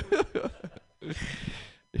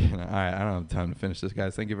 You know, all right, I don't have time to finish this,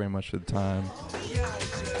 guys. Thank you very much for the time.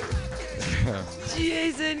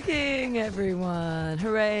 Jason King, everyone.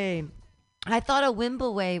 Hooray. I thought a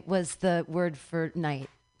Wimbleway was the word for night.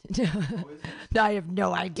 I have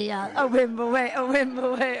no idea. A Wimbleway, a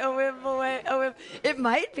Wimbleway, a Wimbleway, a Wimbleway. It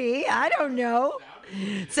might be. I don't know.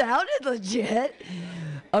 Sounded legit.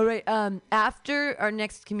 All right. After our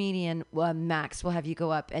next comedian, Max, we'll have you go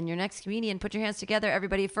up. And your next comedian, put your hands together,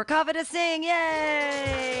 everybody, for Kava to sing.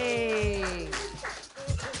 Yay!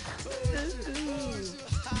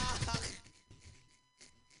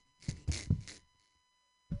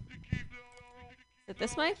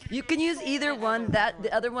 This mic? You can use either one. That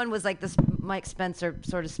the other one was like this Mike Spencer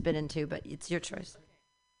sort of spit into, but it's your choice.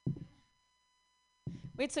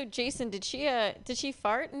 Wait, so Jason, did she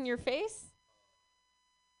fart in your face?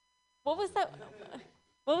 What was that?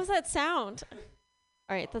 What was that sound?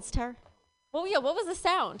 All right, that's Tara. Well, yeah, what was the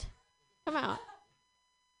sound? Come out.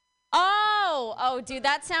 Oh, dude,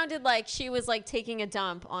 that sounded like she was like taking a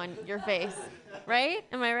dump on your face, right?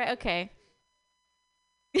 Am I right? Okay.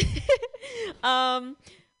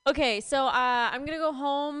 Okay, so I'm gonna go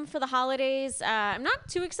home for the holidays. I'm not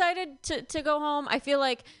too excited to go home. I feel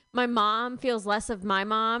like my mom feels less of my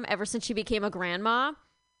mom ever since she became a grandma.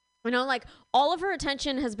 You know, like all of her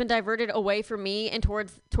attention has been diverted away from me and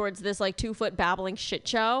towards this like 2-foot babbling shit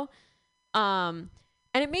show. And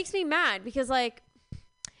it makes me mad because like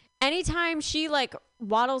anytime she like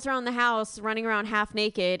waddles around the house running around half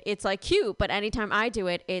naked, it's like cute, but anytime I do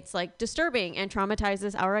it, it's like disturbing and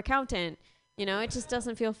traumatizes our accountant. You know, it just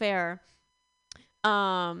doesn't feel fair.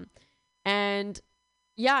 And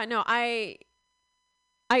yeah, no,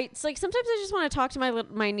 it's like sometimes I just want to talk to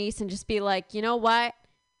my niece and just be like, you know what?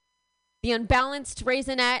 The unbalanced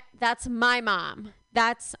raisinette, that's my mom.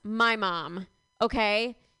 That's my mom.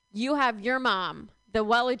 Okay? You have your mom, the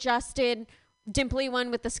well-adjusted, dimply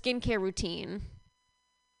one with the skincare routine.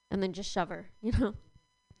 And then just shove her, you know?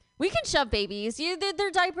 We can shove babies.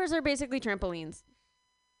 Their diapers are basically trampolines.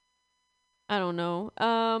 I don't know.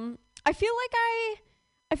 I feel like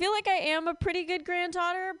I am a pretty good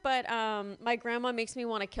granddaughter, but my grandma makes me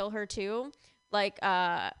want to kill her too. Like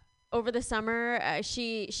over the summer,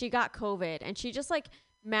 she got COVID and she just like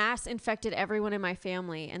mass infected everyone in my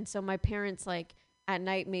family, and so my parents like at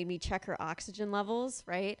night made me check her oxygen levels,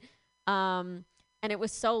 right? And it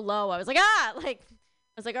was so low. I was like, all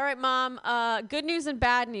right, Mom, good news and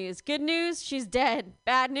bad news. Good news, she's dead.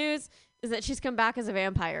 Bad news is that she's come back as a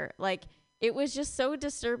vampire. Like, it was just so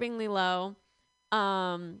disturbingly low.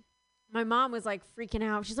 My mom was like freaking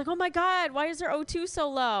out. She's like, oh my God, why is her O2 so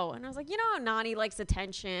low? And I was like, you know how Nani likes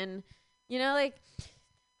attention. You know, like,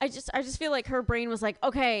 I just feel like her brain was like,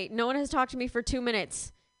 okay, no one has talked to me for 2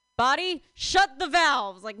 minutes. Body, shut the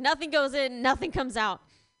valves. Like, nothing goes in, nothing comes out.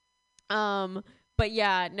 But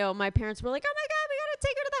yeah, no, my parents were like, oh my God, we gotta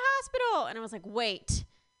take her to the hospital. And I was like, wait.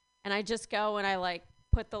 And I just go and I like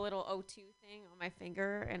put the little O2 thing on my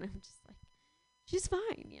finger and I'm just like, she's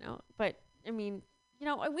fine, you know? But I mean, you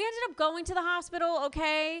know, we ended up going to the hospital,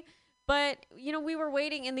 okay? But, you know, we were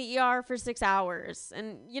waiting in the ER for 6 hours.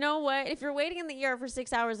 And you know what? If you're waiting in the ER for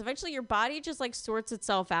 6 hours, eventually your body just like sorts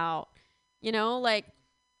itself out. You know, like,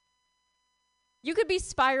 you could be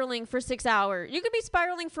spiraling for 6 hours. You could be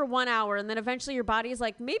spiraling for 1 hour, and then eventually your body is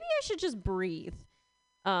like, maybe I should just breathe.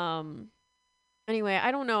 Anyway,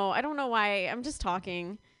 I don't know. I don't know why. I'm just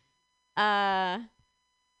talking. Okay.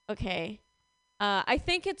 I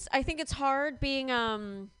think it's hard being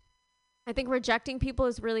I think rejecting people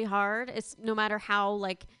is really hard. It's no matter how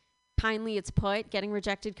like kindly it's put, getting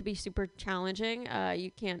rejected could be super challenging. You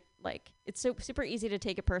can't like, it's so super easy to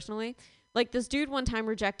take it personally. Like, this dude one time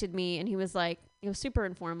rejected me and he was like, it was super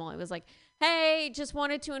informal. It was like, hey, just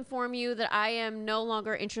wanted to inform you that I am no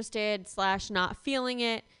longer interested / not feeling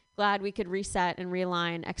it. Glad we could reset and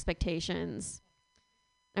realign expectations.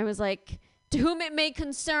 I was like, to whom it may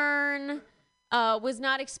concern, was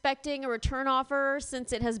not expecting a return offer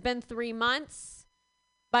since it has been 3 months.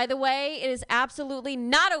 By the way, it is absolutely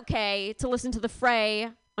not okay to listen to The Fray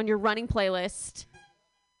on your running playlist.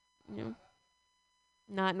 You know,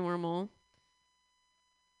 not normal.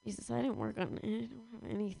 Jesus, I didn't work on it. I don't have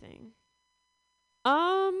anything.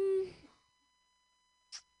 I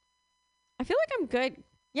feel like I'm good.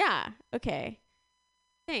 Yeah, okay.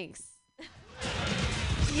 Thanks.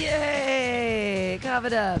 Yay! Cover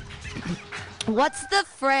it up. What's The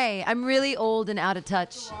Fray? I'm really old and out of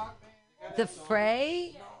touch. The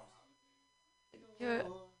Fray?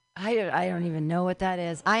 I don't even know what that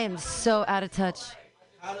is. I am so out of touch.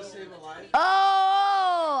 How to Save a Life.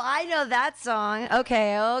 Oh, I know that song.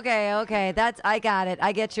 Okay. I got it.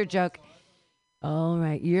 I get your joke. All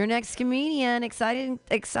right, your next comedian.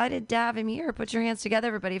 Excited to have him here. Put your hands together,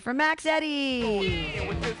 everybody, for Max Eddy.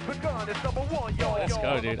 Let's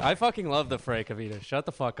go, dude. I fucking love The Fray, Kavita. Shut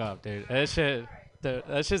the fuck up, dude. That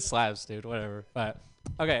shit slaps, dude. Whatever. But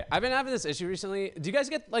okay, I've been having this issue recently. Do you guys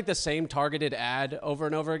get like the same targeted ad over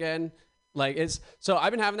and over again? Like, so I've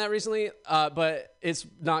been having that recently, but it's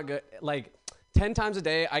not good. Like 10 times a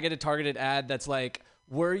day, I get a targeted ad that's like,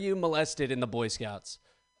 "Were you molested in the Boy Scouts?"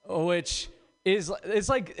 Which is, it's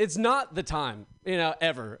like, it's not the time, you know,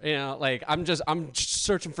 ever, you know, like I'm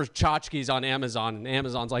searching for tchotchkes on Amazon, and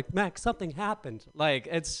Amazon's like, Max, something happened. Like,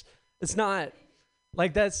 it's not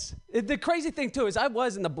like the crazy thing too is I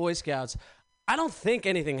was in the Boy Scouts. I don't think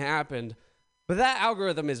anything happened, but that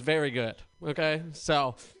algorithm is very good. Okay.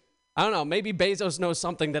 So I don't know, maybe Bezos knows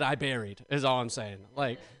something that I buried is all I'm saying.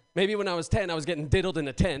 Like, maybe when I was 10, I was getting diddled in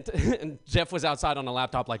a tent, and Jeff was outside on a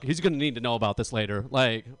laptop like, he's going to need to know about this later.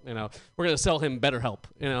 Like, you know, we're going to sell him BetterHelp,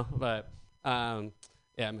 you know. But,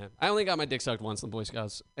 yeah, man. I only got my dick sucked once in the Boy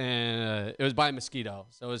Scouts, and it was by a mosquito,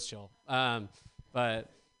 so it was chill. But,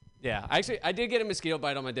 yeah, I did get a mosquito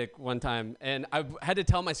bite on my dick one time, and I had to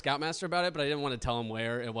tell my scoutmaster about it, but I didn't want to tell him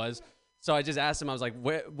where it was. So I just asked him, I was like,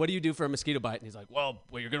 what do you do for a mosquito bite? And he's like, well,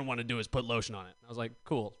 what you're going to want to do is put lotion on it. I was like,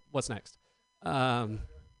 cool. What's next?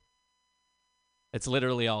 It's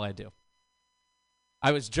literally all I do.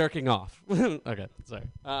 I was jerking off. Okay, sorry.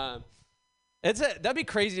 That'd be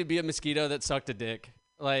crazy to be a mosquito that sucked a dick.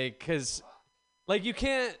 Like, cause, like you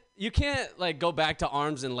can't like go back to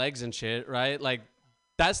arms and legs and shit, right? Like,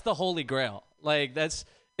 that's the holy grail. Like, it's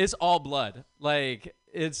it's all blood. Like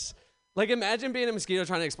it's like imagine being a mosquito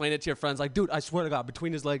trying to explain it to your friends. Like, dude, I swear to God,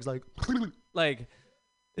 between his legs, like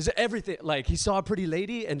is everything. Like he saw a pretty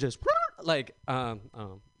lady and just and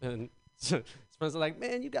his friends are like,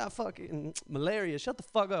 man, you got fucking malaria. Shut the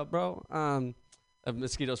fuck up, bro.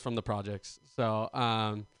 Mosquitoes from the projects. So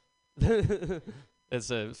it's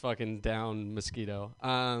a fucking down mosquito.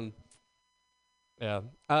 Yeah.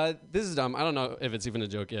 This is dumb. I don't know if it's even a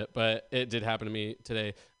joke yet, but it did happen to me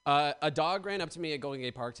today. A dog ran up to me at Golden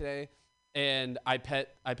Gate Park today, and I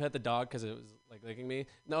pet the dog because it was like licking me.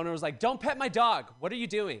 The owner was like, "Don't pet my dog. What are you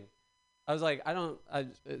doing?" I was like,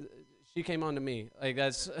 she came on to me. Like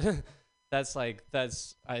that's you're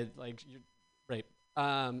rape.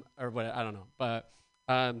 Or what, I don't know. But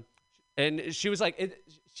and she was like,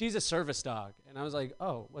 she's a service dog. And I was like,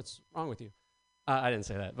 "Oh, what's wrong with you?" I didn't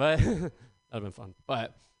say that, but that'd have been fun.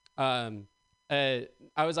 But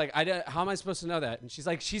I was like, how am I supposed to know that? And she's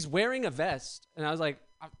like, she's wearing a vest. And I was like,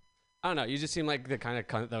 I don't know. You just seem like the kind of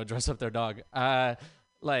cunt that would dress up their dog. Yeah,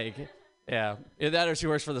 either that or she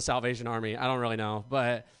works for the Salvation Army. I don't really know.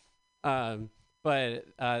 But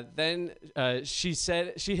then she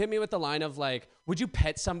said, she hit me with the line of like, would you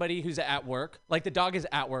pet somebody who's at work? Like the dog is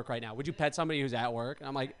at work right now. Would you pet somebody who's at work? And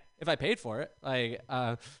I'm like, if I paid for it, like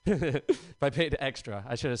if I paid extra,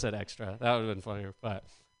 I should have said extra. That would have been funnier. But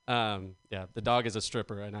yeah, the dog is a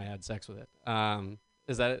stripper and I had sex with it.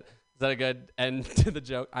 Is that a good end to the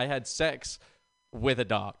joke? I had sex with a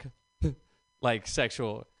dog, like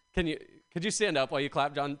sexual. Could you stand up while you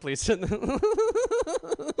clap, John, please? Thank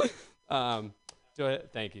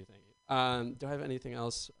you. Do I have anything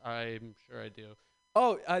else? I'm sure I do.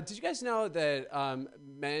 Oh, did you guys know that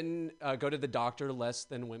men go to the doctor less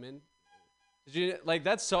than women? Did you like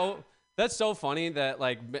that's so funny that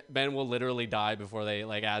like men will literally die before they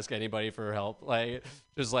like ask anybody for help. Like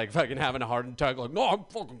just like fucking having a heart attack. Like no, I'm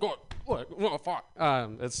fucking good. Like no, fuck.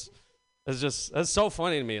 That's so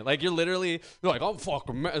funny to me. Like you're like I'm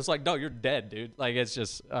fucking. It's like no, you're dead, dude. Like it's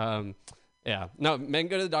just yeah. No, men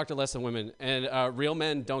go to the doctor less than women, and real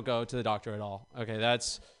men don't go to the doctor at all. Okay,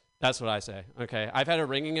 that's what I say. Okay, I've had a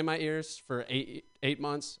ringing in my ears for eight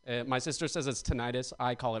months. My sister says it's tinnitus.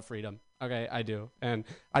 I call it freedom. Okay, I do, and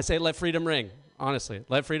I say let freedom ring. Honestly,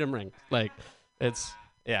 let freedom ring. Like it's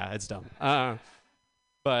dumb.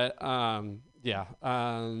 Yeah.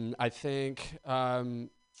 I think.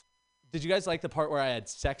 Did you guys like the part where I had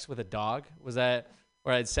sex with a dog? Was that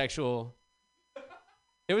where I had sexual?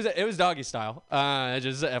 It was doggy style.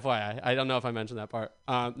 Just FYI. I don't know if I mentioned that part.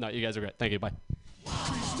 No, you guys are great. Thank you. Bye.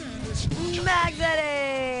 Max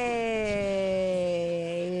Eddie,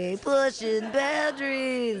 pushing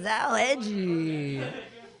boundaries. How edgy.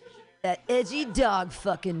 That edgy dog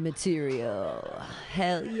fucking material.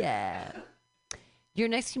 Hell yeah. Your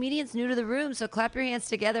next comedian's new to the room, so clap your hands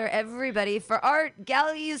together, everybody, for Art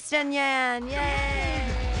Galustinian. Yay!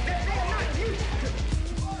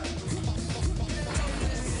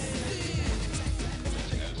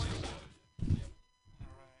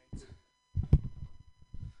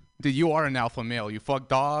 Dude, you are an alpha male. You fuck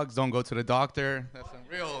dogs, don't go to the doctor. That's some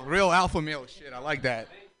real alpha male shit. I like that.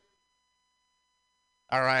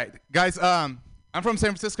 All right. Guys, I'm from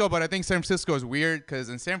San Francisco, but I think San Francisco is weird because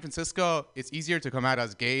in San Francisco, it's easier to come out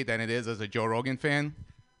as gay than it is as a Joe Rogan fan.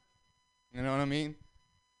 You know what I mean?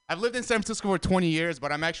 I've lived in San Francisco for 20 years,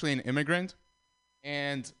 but I'm actually an immigrant.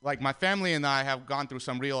 And like my family and I have gone through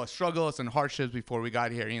some real struggles and hardships before we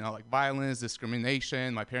got here, you know, like violence,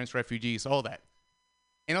 discrimination, my parents refugees, all that.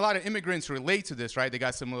 And a lot of immigrants relate to this, right? They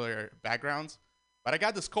got similar backgrounds. But I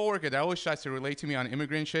got this coworker that always tries to relate to me on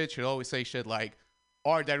immigrant shit. She'll always say shit like,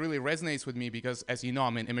 Art, that really resonates with me because, as you know,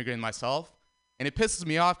 I'm an immigrant myself. And it pisses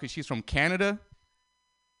me off because she's from Canada.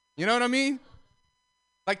 You know what I mean?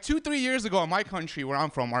 Like 2-3 years ago in my country where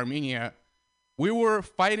I'm from, Armenia, we were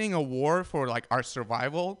fighting a war for like our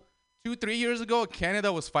survival. 2-3 years ago,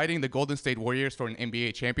 Canada was fighting the Golden State Warriors for an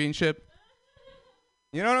NBA championship.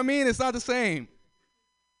 You know what I mean? It's not the same.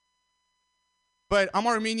 But I'm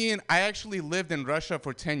Armenian. I actually lived in Russia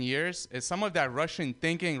for 10 years. And some of that Russian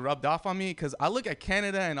thinking rubbed off on me because I look at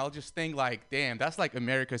Canada and I'll just think like, damn, that's like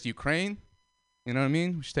America's Ukraine. You know what I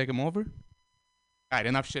mean? We should take them over. All right,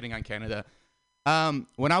 enough shitting on Canada.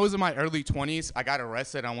 When I was in my early 20s, I got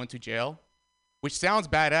arrested and I went to jail, which sounds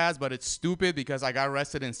badass, but it's stupid because I got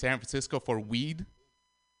arrested in San Francisco for weed,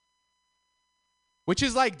 which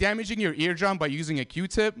is like damaging your eardrum by using a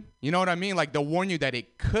Q-tip. You know what I mean? Like they'll warn you that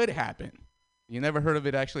it could happen. You never heard of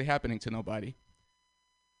it actually happening to nobody.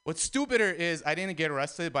 What's stupider is I didn't get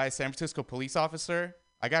arrested by a San Francisco police officer.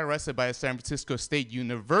 I got arrested by a San Francisco State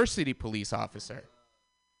University police officer.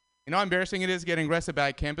 You know how embarrassing it is getting arrested by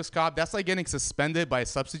a campus cop? That's like getting suspended by a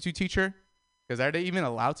substitute teacher. Because are they even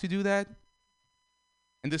allowed to do that?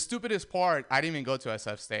 And the stupidest part, I didn't even go to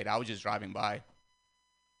SF State. I was just driving by.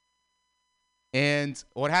 And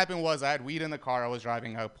what happened was I had weed in the car. I was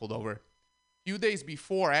driving. I pulled over. A few days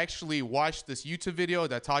before, I actually watched this YouTube video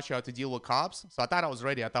that taught you how to deal with cops. So I thought I was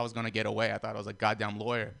ready. I thought I was going to get away. I thought I was a goddamn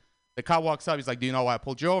lawyer. The cop walks up. He's like, do you know why I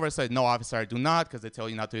pulled you over? I said, no, officer, I do not, because they tell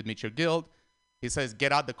you not to admit your guilt. He says,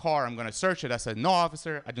 get out the car. I'm going to search it. I said, no,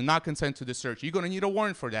 officer, I do not consent to the search. You're going to need a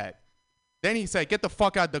warrant for that. Then he said, get the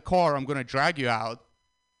fuck out the car. I'm going to drag you out.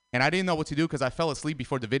 And I didn't know what to do because I fell asleep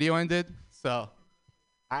before the video ended. So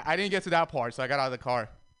I didn't get to that part, so I got out of the car.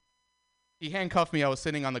 He handcuffed me. I was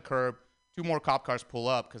sitting on the curb. 2 more cop cars pull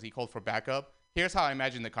up because he called for backup. Here's how I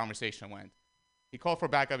imagine the conversation went. He called for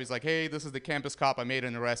backup. He's like, hey, this is the campus cop. I made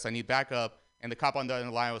an arrest. I need backup. And the cop on the other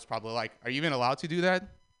line was probably like, are you even allowed to do that?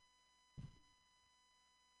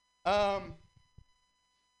 So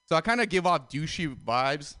I kind of give off douchey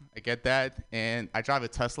vibes. I get that. And I drive a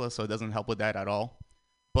Tesla, so it doesn't help with that at all.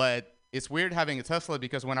 But it's weird having a Tesla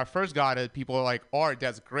because when I first got it, people were like, Art,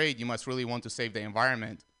 that's great. You must really want to save the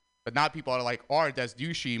environment. But now people are like, Art, that's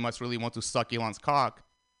douchey. You must really want to suck Elon's cock.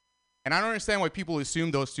 And I don't understand why people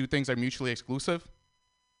assume those two things are mutually exclusive.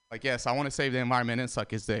 Like, yes, I want to save the environment and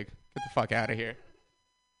suck his dick. Get the fuck out of here.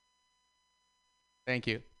 Thank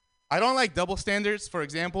you. I don't like double standards. For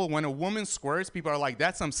example, when a woman squirts, people are like,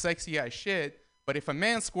 that's some sexy ass shit. But if a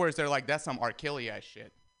man squirts, they're like, that's some R. Kelly ass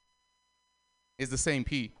shit. It's the same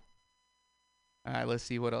P. All right, let's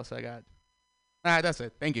see what else I got. All right, that's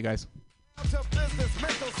it. Thank you, guys.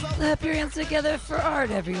 Clap your hands together for Art,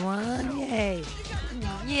 everyone. Yay.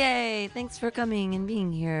 Yay. Thanks for coming and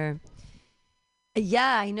being here.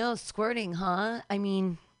 Yeah, I know. Squirting, huh? I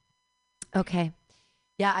mean, okay.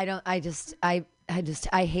 Yeah,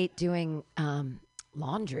 I hate doing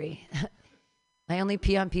laundry. I only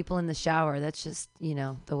pee on people in the shower. That's just,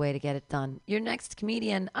 the way to get it done. Your next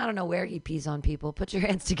comedian, I don't know where he pees on people. Put your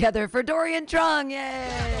hands together for Dorian Trung.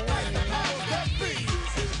 Yay!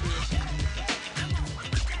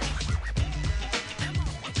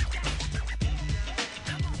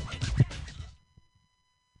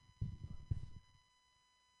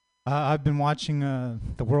 I've been watching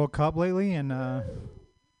the World Cup lately, and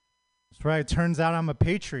that's right. It turns out I'm a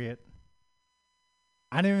patriot.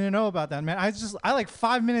 I didn't even know about that, man. I like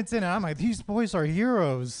 5 minutes in, and I'm like, these boys are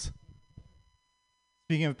heroes.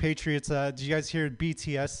 Speaking of patriots, did you guys hear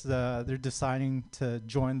BTS? They're deciding to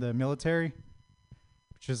join the military,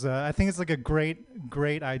 which is, I think it's like a great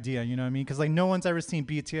idea. You know what I mean? Because like no one's ever seen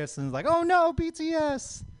BTS, and it's like, oh no,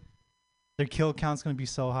 BTS. Their kill count's gonna be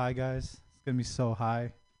so high, guys. It's gonna be so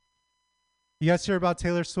high. You guys hear about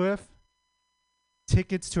Taylor Swift?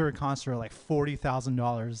 Tickets to her concert are like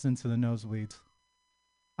 $40,000 into the nosebleeds.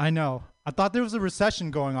 I know. I thought there was a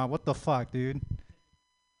recession going on. What the fuck, dude? I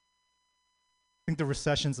think the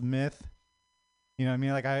recession's a myth. You know what I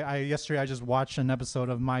mean? Like yesterday I just watched an episode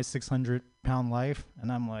of My 600-Pound Life,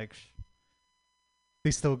 and I'm like,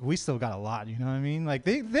 we still got a lot. You know what I mean? Like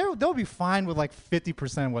they'll be fine with like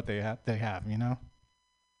 50% of what they have. You know.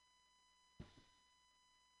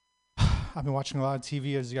 I've been watching a lot of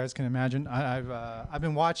TV, as you guys can imagine. I've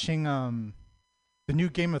been watching the new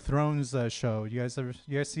Game of Thrones show. You guys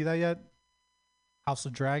see that yet? House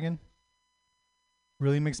of Dragon.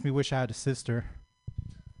 Really makes me wish I had a sister.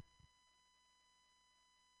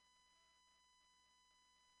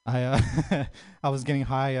 I was getting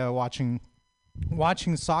high watching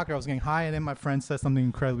soccer. I was getting high, and then my friend said something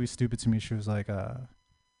incredibly stupid to me. She was like,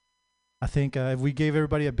 I think if we gave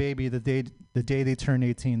everybody a baby the day they turn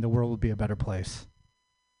 18, the world would be a better place.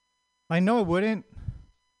 I know it wouldn't.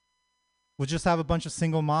 We'll just have a bunch of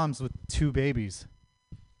single moms with 2 babies.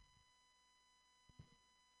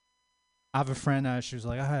 I have a friend, she was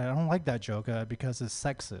like, I don't like that joke because it's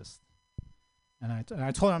sexist. And I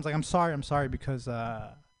told her, I was like, I'm sorry because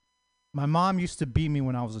my mom used to beat me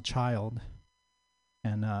when I was a child.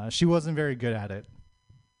 And she wasn't very good at it.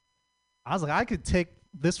 I was like, I could take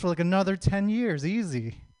this for like another 10 years,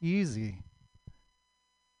 easy.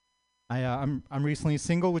 I'm recently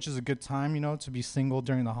single, which is a good time, to be single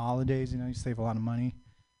during the holidays. You save a lot of money.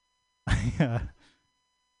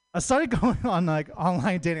 I started going on like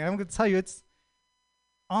online dating. I'm gonna tell you,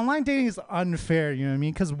 online dating is unfair. You know what I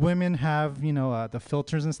mean? Because women have the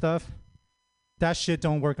filters and stuff. That shit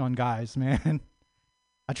don't work on guys, man.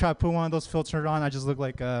 I try to put one of those filters on. I just look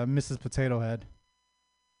like Mrs. Potato Head.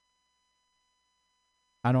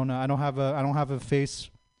 I don't know. I don't have a face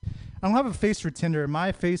for Tinder.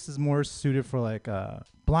 My face is more suited for like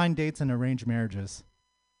blind dates and arranged marriages.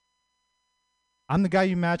 I'm the guy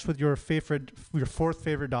you match with your fourth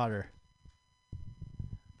favorite daughter.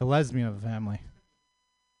 The lesbian of the family.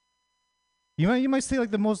 You might see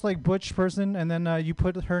like the most like butch person, and then you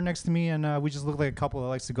put her next to me, and we just look like a couple that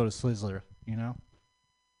likes to go to Slizzler, you know?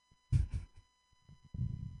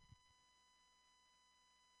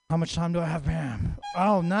 How much time do I have, Pam?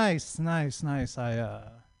 Oh, nice. My friend's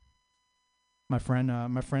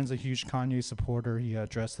a huge Kanye supporter. He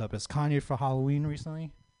dressed up as Kanye for Halloween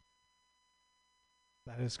recently.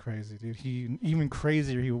 That is crazy, dude. He even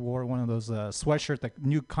crazier. He wore one of those sweatshirts, the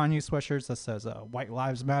new Kanye sweatshirts that says "White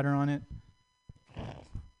Lives Matter" on it. I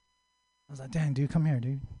was like, "Damn, dude, come here,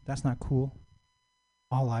 dude. That's not cool.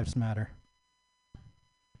 All lives matter."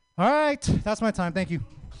 All right, that's my time. Thank you.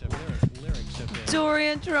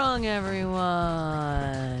 Dorian Trung,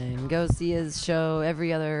 everyone. Go see his show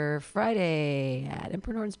every other Friday at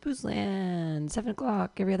Emperor Norton's Boozland, 7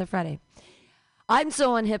 o'clock every other Friday. I'm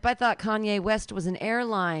so unhip, I thought Kanye West was an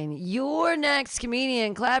airline. Your next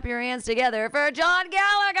comedian. Clap your hands together for John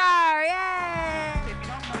Gallagher. Yay!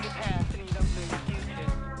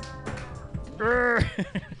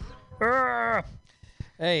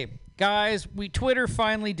 Hey, guys, Twitter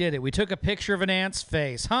finally did it. We took a picture of an ant's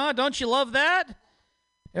face. Huh? Don't you love that?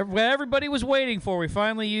 Everybody was waiting for. We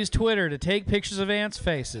finally used Twitter to take pictures of ants'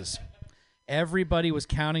 faces. Everybody was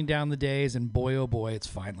counting down the days, and boy, oh boy, it's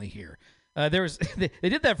finally here. They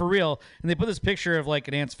did that for real, and they put this picture of like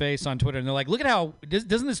an ant's face on Twitter, and they're like, "Look at how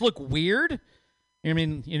doesn't this look weird?" You know what I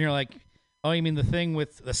mean? And you're like, "Oh, you mean the thing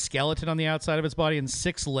with the skeleton on the outside of its body and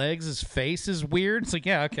 6 legs? His face is weird." It's like,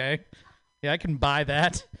 yeah, okay, yeah, I can buy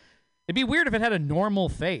that. It'd be weird if it had a normal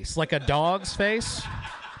face, like a dog's face,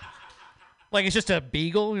 like it's just a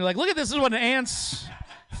beagle. And you're like, "Look at this is what an ant's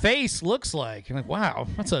face looks like." You're like, "Wow,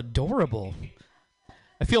 that's adorable."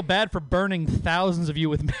 I feel bad for burning thousands of you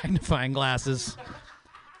with magnifying glasses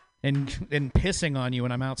and pissing on you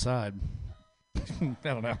when I'm outside. I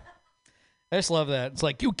don't know. I just love that. It's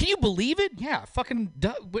like, can you believe it? Yeah, fucking.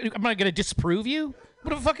 Am I gonna disprove you?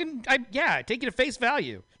 What a fucking. I take you to face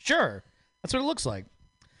value. Sure, that's what it looks like.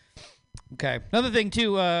 Okay. Another thing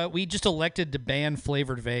too. We just elected to ban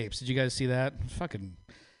flavored vapes. Did you guys see that? Fucking.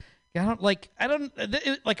 Yeah, I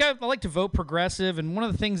like to vote progressive, and one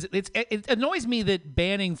of the things it annoys me that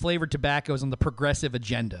banning flavored tobacco is on the progressive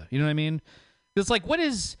agenda. You know what I mean? It's like, what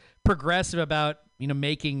is progressive about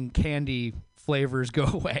making candy flavors go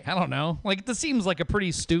away? I don't know. Like, this seems like a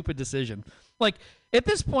pretty stupid decision. Like, at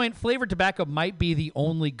this point, flavored tobacco might be the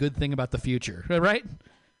only good thing about the future, right?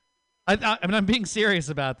 I mean, I'm being serious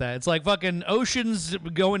about that. It's like fucking oceans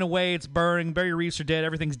going away. It's burning. Barrier reefs are dead.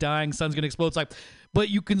 Everything's dying. Sun's going to explode. It's like, but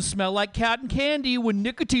you can smell like cotton candy when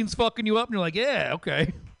nicotine's fucking you up. And you're like, yeah,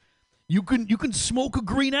 okay. You can smoke a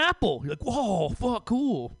green apple. You're like, whoa, fuck,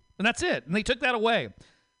 cool. And that's it. And they took that away.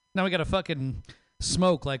 Now we got to fucking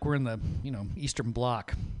smoke like we're in the, Eastern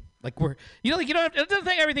Bloc. Like we're, I don't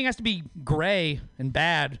think everything has to be gray and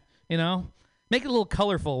bad, Make it a little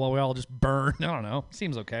colorful while we all just burn. I don't know.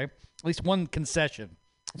 Seems okay. At least one concession.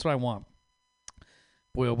 That's what I want.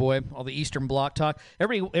 Boy, oh boy, all the Eastern Bloc talk.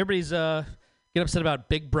 Everybody's get upset about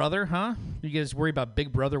Big Brother, huh? You guys worry about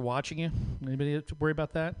Big Brother watching you? Anybody worry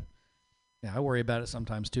about that? Yeah, I worry about it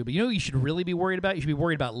sometimes too. But you should really be worried about? You should be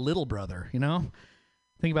worried about Little Brother,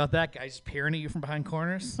 Think about that guy just peering at you from behind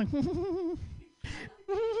corners. Like,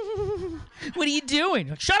 what are you doing?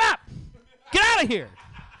 Like, shut up! Get out of here!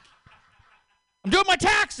 I'm doing my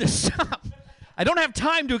taxes! Stop! I don't have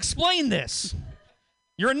time to explain this.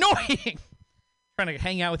 You're annoying. Trying to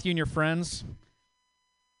hang out with you and your friends.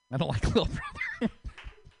 I don't like Little Brother.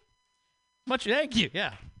 Much thank you.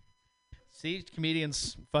 Yeah. See,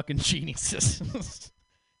 comedians, fucking geniuses.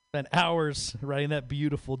 Spent hours writing that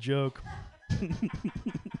beautiful joke.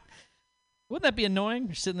 Wouldn't that be annoying?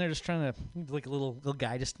 You're sitting there just trying to, like a little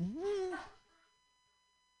guy, just.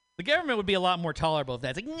 The government would be a lot more tolerable if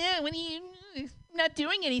that's like, nah, when you not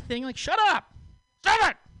doing anything, like, shut up.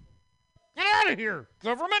 Stop it! Get out of here,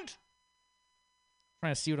 government!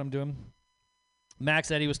 Trying to see what I'm doing.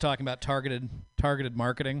 Max Eddy was talking about targeted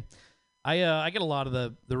marketing. I get a lot of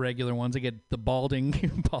the regular ones. I get the balding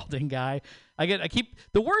guy.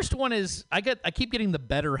 The worst one is I keep getting the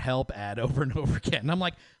BetterHelp ad over and over again. And I'm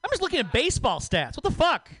like, I'm just looking at baseball stats. What the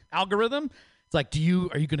fuck, algorithm? It's like, are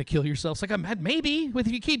you going to kill yourself? It's like, maybe.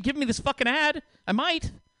 If you keep giving me this fucking ad, I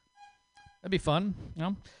might. That'd be fun,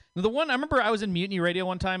 The one I remember, I was in Mutiny Radio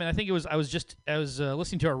one time, and I think I was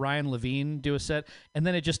listening to a Ryan Levine do a set, and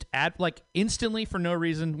then it just instantly for no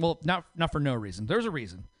reason. Well, not for no reason. There's a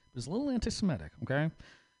reason. It was a little anti-Semitic. Okay,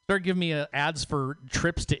 started giving me ads for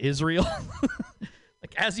trips to Israel,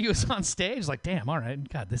 like as he was on stage. Like, damn, all right,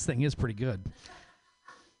 God, this thing is pretty good.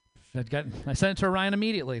 I sent it to Ryan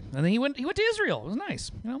immediately, and then he went to Israel. It was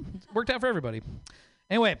nice. You know, it worked out for everybody.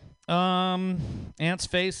 Anyway, ants'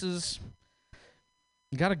 faces.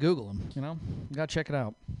 You gotta Google them. You know, you gotta check it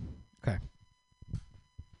out. Okay.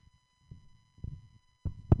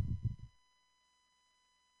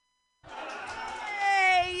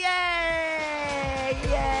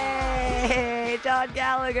 Yay! John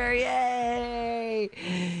Gallagher, yay!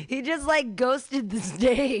 He just like ghosted the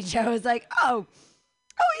stage. I was like, oh,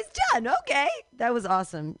 he's done. Okay. That was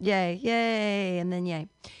awesome. Yay, yay, and then yay.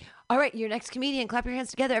 All right, your next comedian. Clap your hands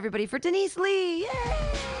together, everybody, for Denise Lee. Yay!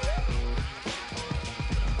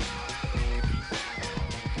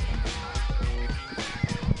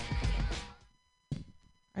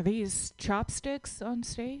 Are these chopsticks on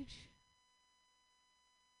stage?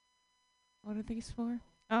 What are these for?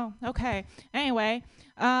 Oh, okay. Anyway,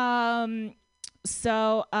 so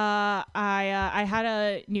I had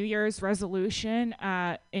a New Year's resolution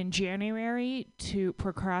in January to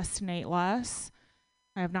procrastinate less.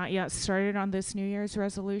 I have not yet started on this New Year's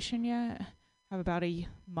resolution yet. I have about a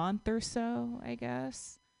month or so, I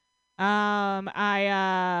guess. Oh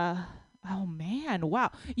man,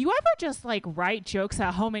 wow. You ever just like write jokes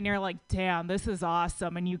at home and you're like, damn, this is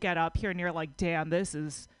awesome. And you get up here and you're like, damn, this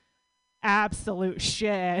is absolute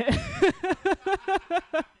shit.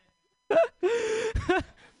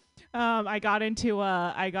 I got into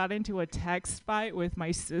a text fight with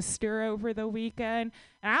my sister over the weekend.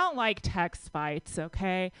 And I don't like text fights,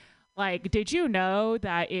 okay? Like, did you know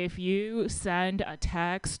that if you send a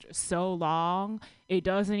text so long, it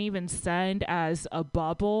doesn't even send as a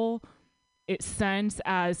bubble? It sends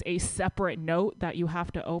as a separate note that you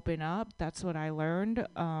have to open up. That's what I learned.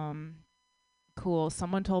 Cool.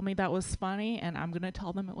 Someone told me that was funny, and I'm going to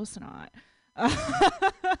tell them it was not.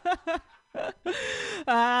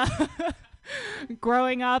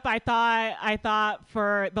 Growing up, I thought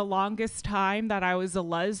for the longest time that I was a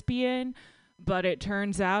lesbian, but it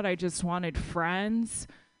turns out I just wanted friends.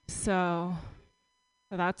 So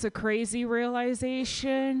that's a crazy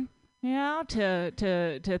realization. Yeah,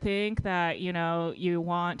 to think that, you know, you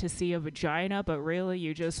want to see a vagina, but really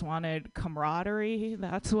you just wanted camaraderie.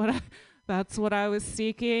 That's what I was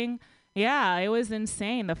seeking. Yeah, it was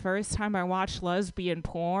insane. The first time I watched lesbian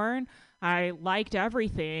porn, I liked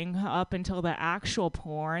everything up until the actual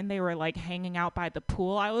porn. They were like hanging out by the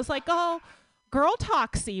pool. I was like, oh, girl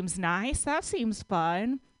talk seems nice. That seems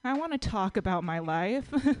fun. I want to talk about my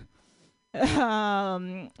life.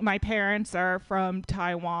 My parents are from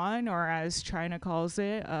Taiwan, or as China calls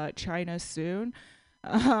it, China soon.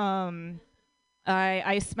 I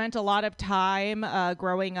spent a lot of time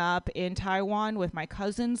growing up in Taiwan with my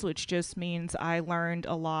cousins, which just means I learned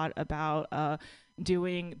a lot about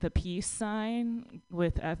doing the peace sign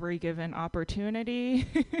with every given opportunity.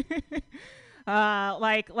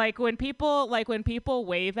 Like when people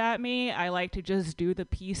wave at me, I like to just do the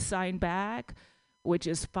peace sign back, which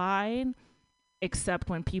is fine, except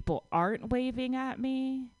when people aren't waving at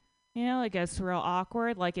me. You know, it gets real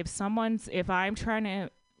awkward. Like if I'm trying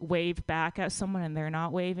to wave back at someone and they're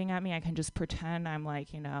not waving at me, I can just pretend I'm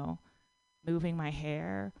like, you know, moving my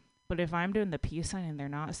hair. But if I'm doing the peace sign and they're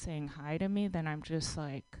not saying hi to me, then I'm just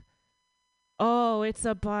like, oh, it's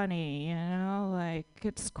a bunny, you know, like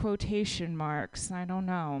it's quotation marks. I don't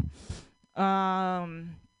know.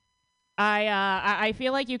 I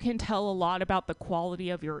feel like you can tell a lot about the quality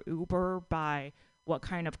of your Uber by what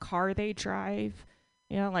kind of car they drive.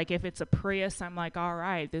 You know, like if it's a Prius, I'm like, all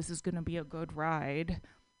right, this is going to be a good ride.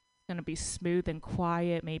 It's going to be smooth and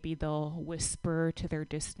quiet. Maybe they'll whisper to their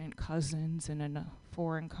distant cousins in a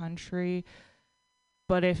foreign country.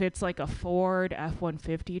 But if it's like a Ford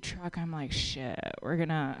F-150 truck, I'm like, shit, we're going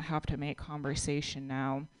to have to make conversation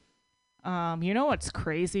now. You know what's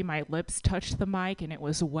crazy? My lips touched the mic and it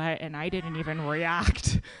was wet and I didn't even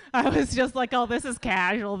react. I was just like, oh, this is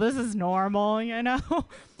casual. This is normal, you know?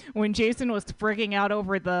 When Jason was freaking out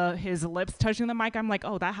over his lips touching the mic, I'm like,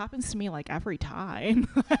 oh, that happens to me like every time.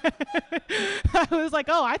 I was like,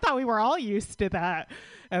 oh, I thought we were all used to that.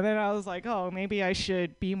 And then I was like, oh, maybe I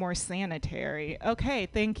should be more sanitary. Okay,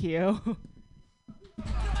 thank you.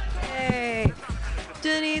 Hey.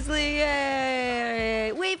 Denise Lee,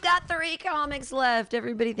 yay! We've got 3 comics left.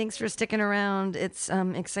 Everybody, thanks for sticking around. It's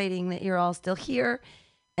exciting that you're all still here.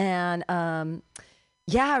 And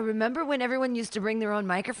yeah, remember when everyone used to bring their own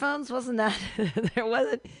microphones? Wasn't that,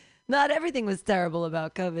 not everything was terrible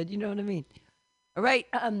about COVID. You know what I mean? All right,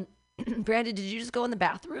 Brandon, did you just go in the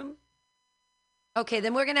bathroom? Okay,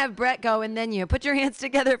 then we're going to have Brett go and then you. Put your hands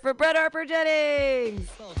together for Brett Harper Jennings.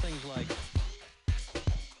 Well, things like...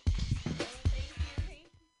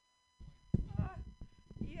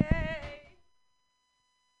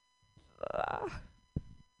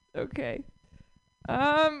 Okay.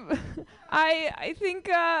 I think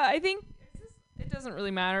it doesn't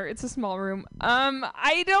really matter. It's a small room.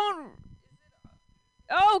 I don't.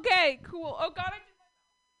 Okay, cool. Oh God, I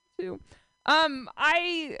did my too.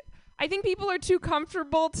 I think people are too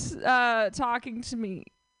comfortable talking to me.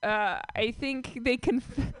 I think they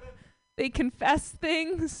confess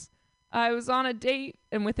things. I was on a date,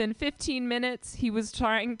 and within 15 minutes, he was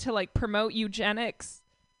trying to like promote eugenics.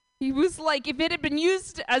 He was like, if it had been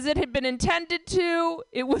used as it had been intended to,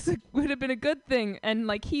 it would have been a good thing. And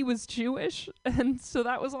like, he was Jewish, and so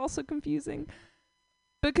that was also confusing,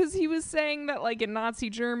 because he was saying that like in Nazi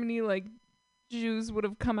Germany, like Jews would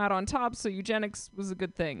have come out on top, so eugenics was a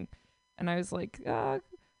good thing. And I was like,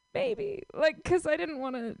 maybe, like, because I didn't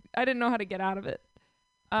know how to get out of it.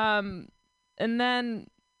 And then,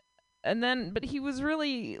 but he was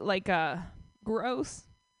really like gross.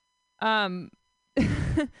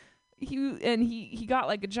 He got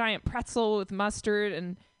like a giant pretzel with mustard,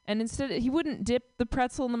 and instead he wouldn't dip the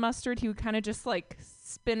pretzel in the mustard. He would kind of just like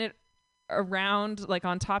spin it around like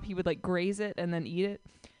on top. He would like graze it and then eat it.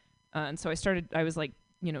 And so I was like,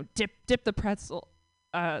 dip the pretzel.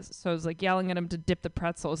 So I was like yelling at him to dip the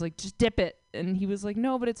pretzel. I was like, just dip it. And he was like,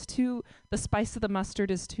 no, but the spice of the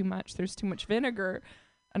mustard is too much. There's too much vinegar.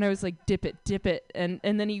 And I was like, dip it. And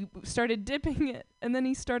then he started dipping it. And then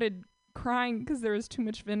he started crying because there was too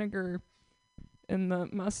much vinegar in the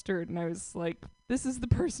mustard. And I was like, this is the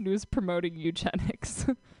person who is promoting eugenics.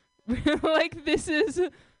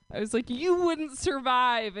 I was like, you wouldn't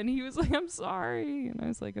survive. And he was like, I'm sorry. And I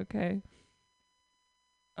was like, okay.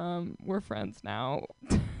 We're friends now.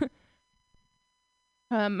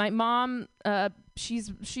 My mom,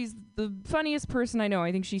 she's the funniest person I know.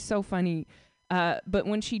 I think she's so funny. But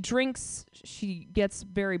when she drinks, she gets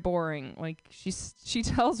very boring. Like she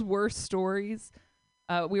tells worse stories.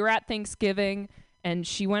 We were at Thanksgiving, and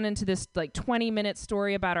she went into this like 20-minute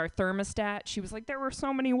story about our thermostat. She was like, there were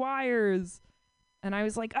so many wires. And I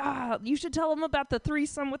was like, you should tell them about the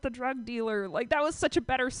threesome with the drug dealer. Like, that was such a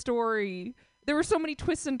better story. There were so many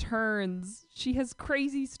twists and turns. She has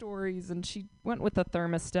crazy stories, and she went with the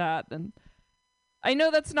thermostat. And I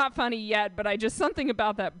know that's not funny yet, but something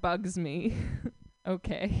about that bugs me.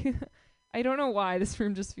 Okay. I don't know why. This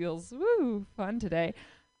room just feels, fun today.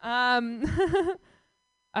 I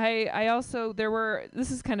also,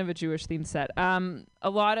 this is kind of a Jewish themed set.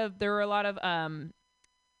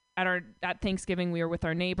 At Thanksgiving, we were with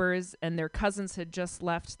our neighbors, and their cousins had just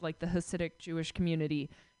left like the Hasidic Jewish community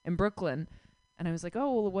in Brooklyn. And I was like,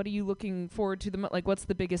 oh, well, what are you looking forward to? Like, what's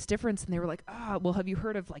the biggest difference? And they were like, well, have you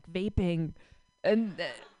heard of like vaping? And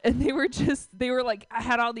they were like, I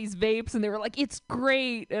had all these vapes, and they were like, it's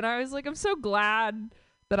great. And I was like, I'm so glad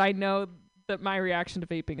that I know that my reaction to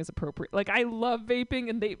vaping is appropriate. Like, I love vaping,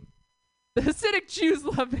 and the Hasidic Jews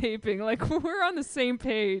love vaping. Like, we're on the same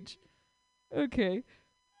page. Okay.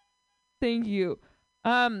 Thank you.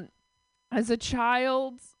 As a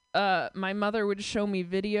child, my mother would show me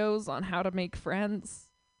videos on how to make friends.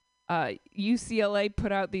 UCLA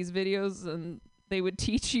put out these videos, and they would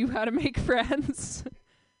teach you how to make friends.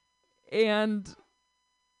 And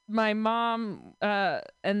my mom,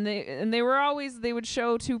 they would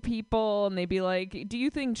show two people, and they'd be like, do you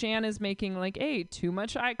think Jan is making like A, too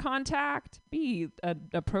much eye contact, B, an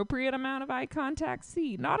appropriate amount of eye contact,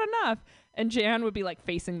 C, not enough? And Jan would be like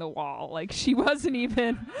facing the wall, like she wasn't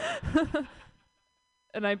even.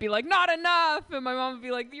 And I'd be like, not enough. And my mom would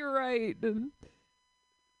be like, you're right. And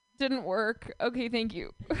didn't work. Okay, thank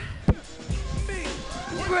you.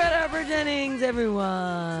 Greta Jennings,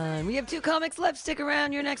 everyone. We have 2 comics left. Stick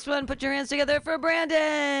around. Your next one. Put your hands together for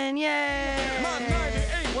Brandon. Yay! My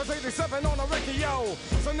 98 was 87 on the record, yo.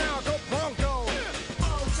 So now go Broncos.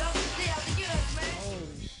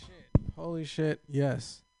 Holy shit.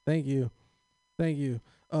 Yes. Thank you.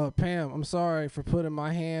 Pam, I'm sorry for putting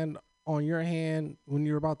my hand on your hand when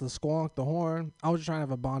you were about to squonk the horn. I was just trying to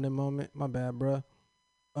have a bonding moment. My bad, bruh.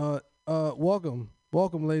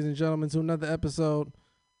 Welcome, ladies and gentlemen, to another episode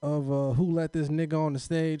of Who Let This Nigga on the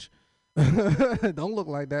Stage. Don't look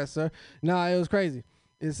like that, sir. Nah, it was crazy.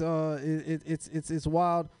 It's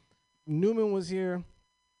wild. Newman was here.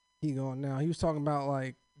 He gone now. He was talking about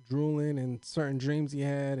like drooling and certain dreams he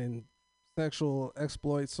had and sexual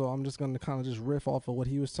exploits. So I'm just gonna kind of just riff off of what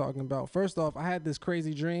he was talking about. First off, I had this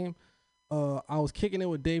crazy dream. I was kicking it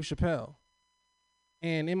with Dave Chappelle.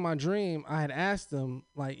 And in my dream, I had asked him,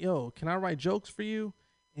 like, yo, can I write jokes for you?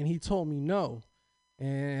 And he told me no.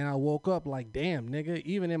 And I woke up like, damn, nigga,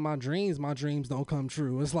 even in my dreams don't come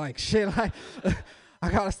true. It's like, shit, I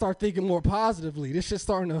got to start thinking more positively. This shit's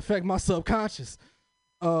starting to affect my subconscious.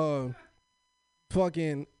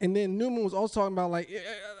 fucking, and then Newman was also talking about like,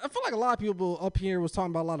 I feel like a lot of people up here was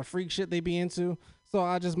talking about a lot of freak shit they be into. So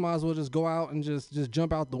I just might as well just go out and just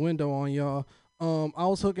jump out the window on y'all. I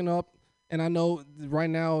was hooking up, and I know right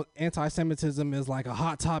now anti-Semitism is like a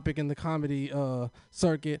hot topic in the comedy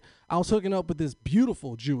circuit. I was hooking up with this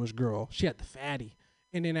beautiful Jewish girl. She had the fatty,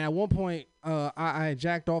 and then at one point I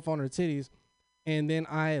jacked off on her titties, and then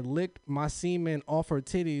I licked my semen off her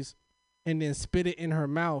titties, and then spit it in her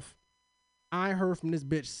mouth. I ain't heard from this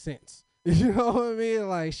bitch since. You know what I mean?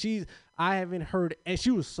 Like I haven't heard, and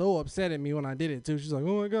she was so upset at me when I did it too. She's like,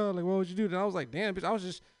 "Oh my god, like what would you do?" And I was like, "Damn, bitch, I was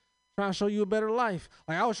just trying to show you a better life.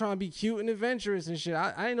 Like I was trying to be cute and adventurous and shit.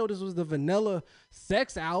 I didn't know this was the vanilla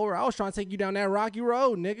sex hour. I was trying to take you down that rocky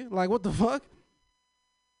road, nigga. Like what the fuck?"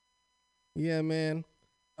 Yeah, man.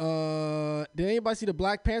 Did anybody see the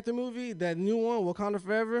Black Panther movie? That new one, Wakanda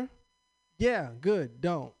Forever? Yeah, good.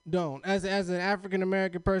 Don't. As an African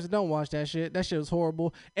American person, don't watch that shit. That shit was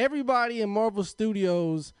horrible. Everybody in Marvel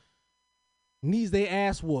Studios needs their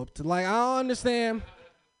ass whooped. Like, I don't understand.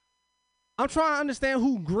 I'm trying to understand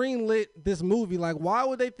who greenlit this movie. Like, why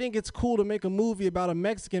would they think it's cool to make a movie about a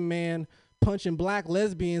Mexican man punching black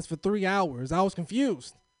lesbians for 3 hours? I was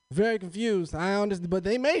confused. Very confused. I understand, but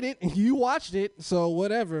they made it and you watched it, so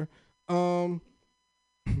whatever.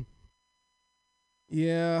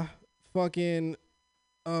 Yeah. Fucking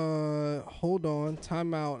hold on,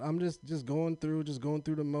 time out. I'm just going through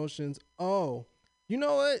the motions. Oh, you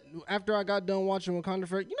know what? After I got done watching Wakanda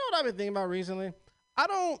Forever, you know what I've been thinking about recently? I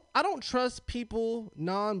don't trust people,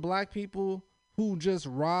 non-black people, who just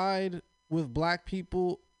ride with black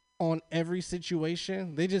people on every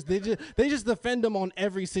situation. They just defend them on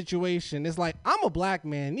every situation. It's like, I'm a black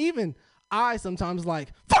man. Even I sometimes like,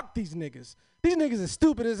 fuck these niggas. These niggas is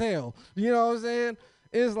stupid as hell. You know what I'm saying?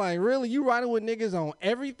 It's like, really, you riding with niggas on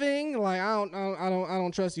everything? Like, I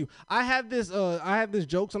don't trust you. I have this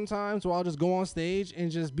joke sometimes where I'll just go on stage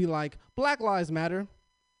and just be like, Black Lives Matter.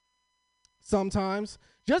 Sometimes,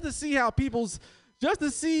 just to see how people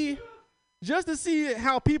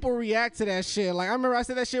react to that shit. Like, I remember I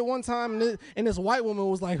said that shit one time, and this white woman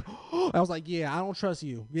was like, I was like, yeah, I don't trust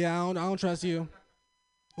you. Yeah, I don't trust you.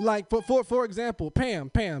 Like, for example,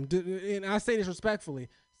 Pam, and I say this respectfully.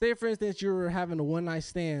 Say, for instance, you're having a one-night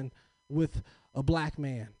stand with a black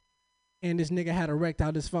man, and this nigga had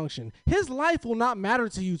erectile dysfunction. His life will not matter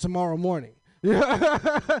to you tomorrow morning. You're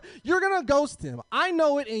gonna ghost him. I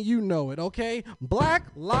know it, and you know it, okay? Black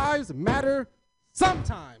lives matter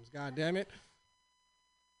sometimes, God damn it.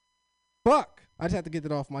 Fuck. I just have to get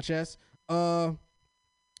that off my chest. What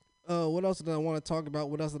else did I want to talk about?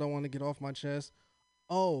 What else did I want to get off my chest?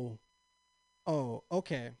 Oh,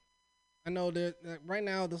 okay. I know that right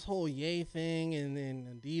now this whole Yay thing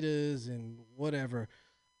and Adidas and whatever.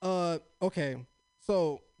 Okay,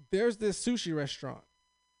 so there's this sushi restaurant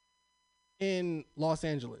in Los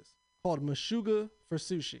Angeles called Meshuggah for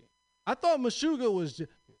Sushi. I thought Meshuggah was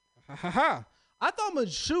I thought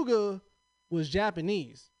Meshuggah was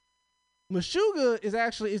Japanese. Meshuggah is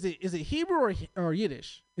actually is it Hebrew or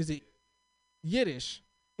Yiddish? Is it Yiddish?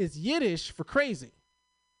 It's Yiddish for crazy.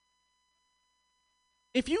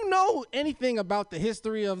 If you know anything about the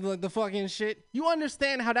history of the fucking shit, you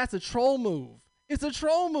understand how that's a troll move. It's a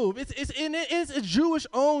troll move. It's a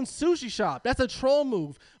Jewish-owned sushi shop. That's a troll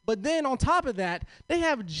move. But then on top of that, they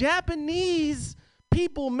have Japanese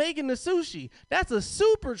people making the sushi. That's a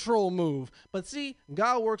super troll move. But see,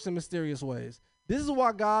 God works in mysterious ways. This is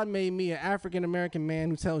why God made me an African-American man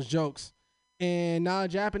who tells jokes and not a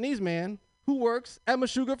Japanese man who works at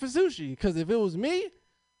Meshuggah for Sushi. Because if it was me,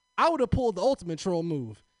 I would have pulled the ultimate troll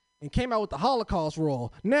move and came out with the Holocaust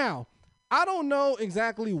roll. Now, I don't know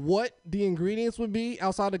exactly what the ingredients would be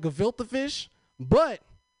outside of gefilte fish, but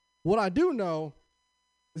what I do know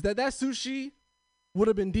is that sushi would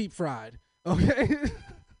have been deep fried. Okay,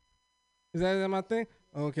 is that my thing?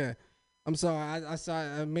 Okay, I'm sorry.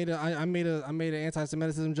 I made an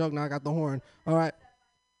anti-Semitism joke. Now I got the horn. All right.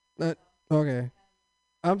 Okay,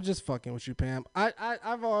 I'm just fucking with you, Pam.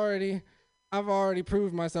 I've already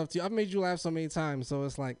proved myself to you. I've made you laugh so many times, so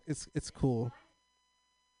it's like it's cool.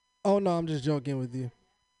 Oh no, I'm just joking with you.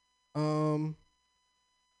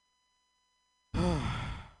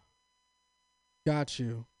 Got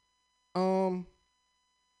you.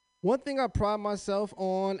 One thing I pride myself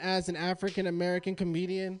on as an African American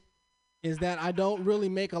comedian is that I don't really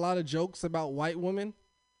make a lot of jokes about white women,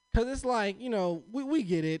 cause it's like, you know, we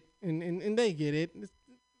get it and they get it.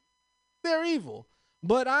 They're evil,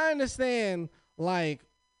 but I understand. Like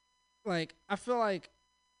I feel like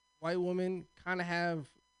white women kind of have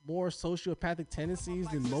more sociopathic tendencies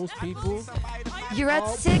than most people. You're at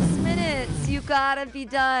 6 minutes. You gotta be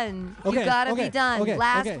done. You Okay, gotta okay, be done. okay,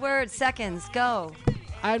 Last okay. word, seconds, go.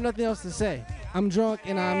 I have nothing else to say. I'm drunk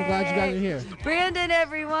and I'm glad you guys are here. Brandon,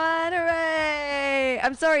 everyone, hooray!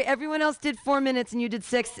 I'm sorry, everyone else did 4 minutes and you did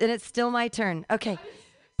 6, and it's still my turn. Okay.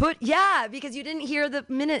 Because you didn't hear the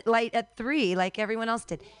minute light at 3 like everyone else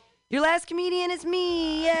did. Your last comedian is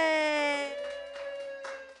me. Yay!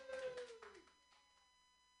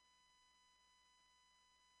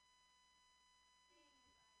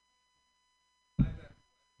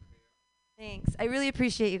 Thanks. I really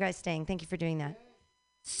appreciate you guys staying. Thank you for doing that.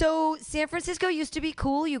 So, San Francisco used to be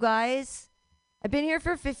cool, you guys. I've been here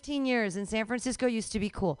for 15 years, and San Francisco used to be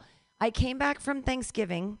cool. I came back from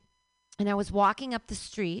Thanksgiving, and I was walking up the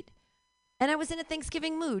street, and I was in a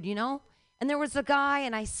Thanksgiving mood, you know? And there was a guy,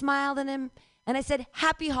 and I smiled at him, and I said,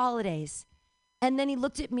 "Happy holidays." And then he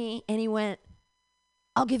looked at me, and he went,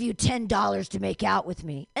 "I'll give you $10 to make out with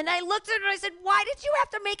me." And I looked at him and I said, "Why did you have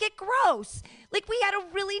to make it gross?" Like, we had a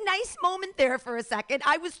really nice moment there for a second.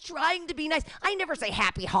 I was trying to be nice. I never say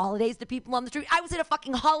happy holidays to people on the street. I was in a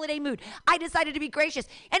fucking holiday mood. I decided to be gracious,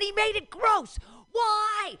 and he made it gross.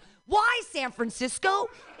 Why? Why, San Francisco?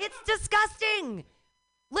 It's disgusting.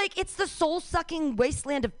 Like, it's the soul-sucking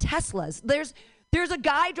wasteland of Teslas. There's a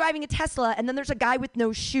guy driving a Tesla, and then there's a guy with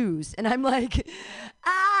no shoes. And I'm like,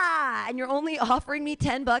 and you're only offering me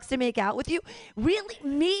 $10 to make out with you? Really?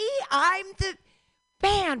 Me? I'm the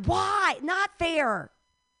man. Why? Not fair.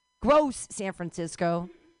 Gross, San Francisco.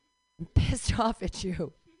 I'm pissed off at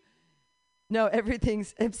you. No,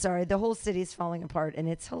 I'm sorry. The whole city's falling apart, and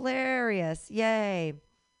it's hilarious. Yay.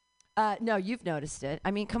 No, you've noticed it. I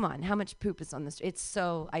mean, come on. How much poop is on the street? It's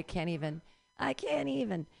so, I can't even.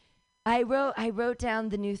 I wrote down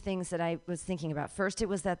the new things that I was thinking about. First, it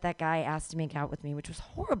was that guy asked to make out with me, which was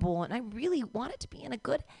horrible, and I really wanted to be in a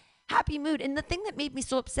good, happy mood. And the thing that made me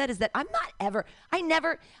so upset is that I'm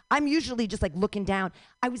usually just like looking down.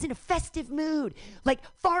 I was in a festive mood. Like,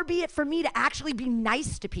 far be it for me to actually be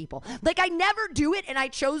nice to people. Like, I never do it, and I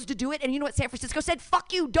chose to do it. And you know what San Francisco said?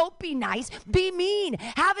 Fuck you, don't be nice, be mean.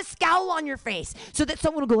 Have a scowl on your face so that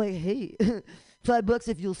someone will go like, "Hey, $5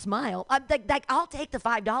 if you'll smile." I'm like, I'll take the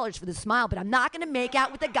 $5 for the smile, but I'm not gonna make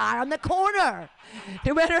out with the guy on the corner,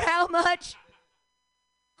 no matter how much.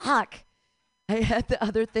 Huck, I had the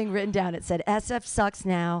other thing written down. It said, "SF sucks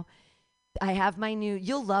now." I have my new.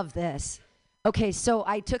 You'll love this. Okay, so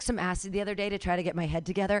I took some acid the other day to try to get my head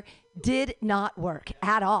together. Did not work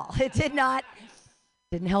at all. It didn't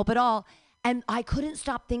help at all, and I couldn't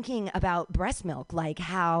stop thinking about breast milk, like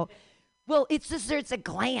how. Well, it's a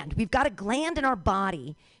gland. We've got a gland in our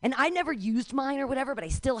body. And I never used mine or whatever, but I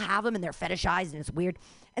still have them, and they're fetishized, and it's weird.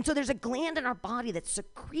 And so there's a gland in our body that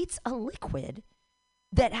secretes a liquid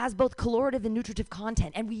that has both caloric and nutritive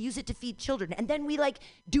content, and we use it to feed children. And then we like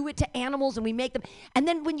do it to animals, and we make them. And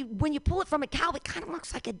then when you pull it from a cow, it kind of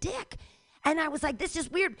looks like a dick. And I was like, this is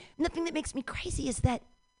weird. And the thing that makes me crazy is that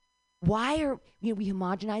we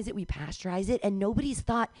homogenize it, we pasteurize it, and nobody's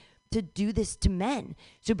thought to do this to men.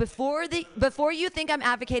 So before you think I'm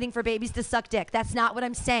advocating for babies to suck dick, that's not what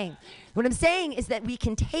I'm saying. What I'm saying is that we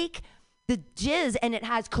can take the jizz, and it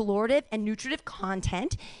has caloric and nutritive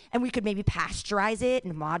content, and we could maybe pasteurize it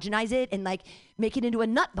and homogenize it and like make it into a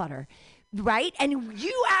nut butter, right? And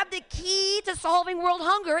you have the key to solving world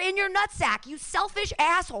hunger in your nutsack, you selfish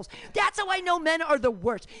assholes. That's how I know men are the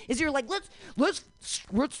worst. Is you're like, let's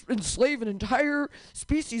enslave an entire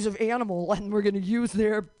species of animal, and we're gonna use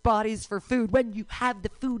their bodies for food when you have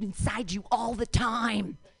the food inside you all the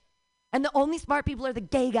time. And the only smart people are the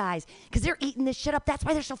gay guys, because they're eating this shit up. That's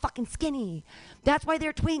why they're so fucking skinny. That's why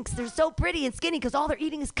they're twinks. They're so pretty and skinny, because all they're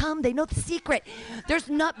eating is cum. They know the secret. There's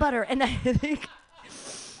nut butter, and I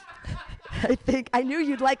think I knew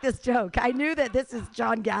you'd like this joke. I knew that this is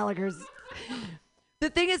John Gallagher's. The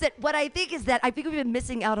thing is that what I think is that I think we've been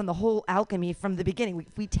missing out on the whole alchemy from the beginning.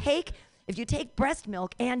 If you take breast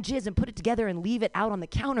milk and jizz and put it together and leave it out on the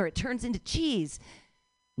counter, it turns into cheese.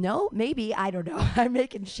 No, maybe, I don't know. I'm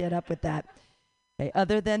making shit up with that. Okay,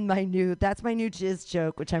 that's my new jizz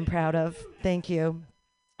joke, which I'm proud of. Thank you.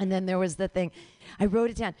 And then there was the thing, I wrote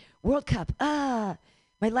it down. World Cup.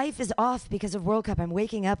 My life is off because of World Cup. I'm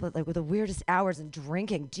waking up with the weirdest hours and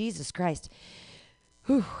drinking. Jesus Christ.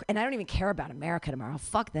 Whew. And I don't even care about America tomorrow.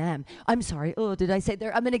 Fuck them. I'm sorry. Oh, did I say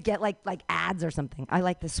there? I'm gonna get like ads or something. I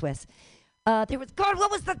like the Swiss. What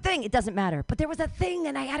was the thing? It doesn't matter. But there was a thing,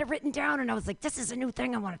 and I had it written down, and I was like, this is a new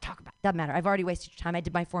thing I want to talk about. Doesn't matter. I've already wasted your time. I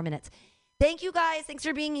did my 4 minutes. Thank you, guys. Thanks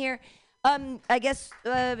for being here. I guess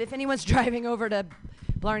if anyone's driving over to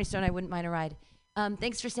Blarney Stone, I wouldn't mind a ride.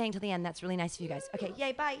 Thanks for staying till the end. That's really nice of you guys. Okay,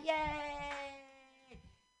 yay, bye, yay!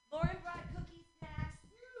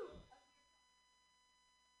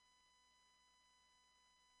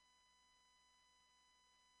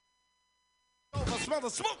 smell the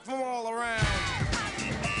smoke from all around.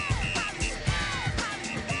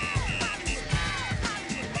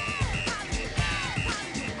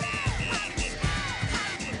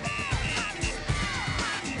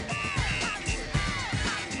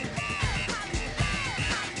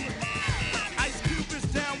 Ice Cube is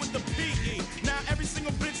down with the PE. Now every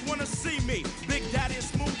single bitch wanna see me. Big Daddy is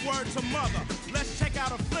smooth word to mother. Let's check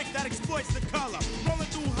out a flick that exploits the color. Rolling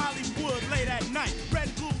through Hollywood late at night. Red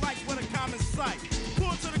and blue lights with a common sight.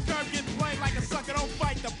 Pull to the curb, get played like a sucker. Don't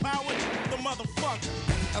fight the power, the motherfucker.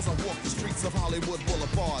 As I walk the streets of Hollywood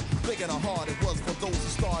Boulevard, thinking how hard it was for those who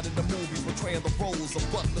starred in the movies, portraying the roles of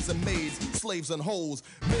butlers and maids, slaves and hoes.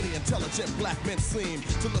 Many intelligent black men seem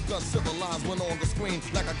to look uncivilized when on the screen.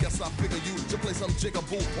 Like I guess I figure you should play some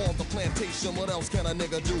jigaboo on the plantation. What else can a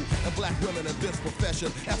nigga do? And black women in this profession,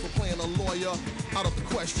 as for playing a lawyer, out of the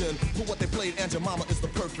question. For what they played, Aunt Your Mama is the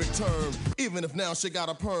perfect term. Even if now she got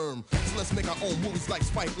a perm. So let's make our own movies like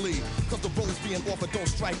Spike Lee. Cause the roles being offered don't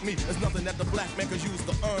strike me as nothing that the black man could use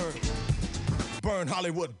to earn. Burn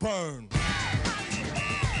Hollywood, burn.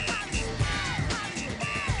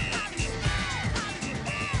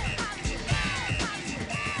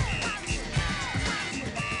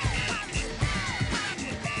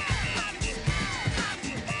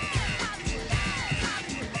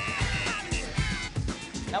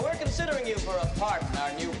 Now, we're considering you for a part in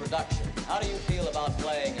our new production. How do you feel about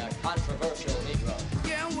playing a controversial Negro?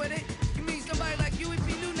 Yeah, I'm with it. You mean somebody like you would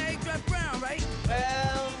be new to A-Dress Brown, right?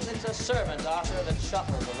 Well, it's a servant, Arthur, that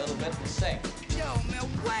shuffles a little bit and sings. Yo, man,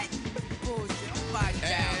 what? Bullshit. I'm fired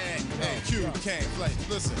down. Hey, Q, Kane, Flake,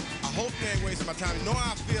 listen, I hope they ain't wasting my time. You know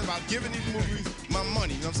how I feel about giving these movies my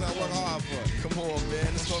money. You know what I'm saying? I work hard for it. Come on, man.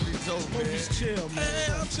 It's gonna be dope, man. Movies chill, man.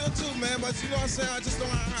 Hey, I'm chill too, man. But you know what I'm saying? I just don't,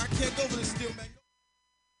 I can't go for this still, man.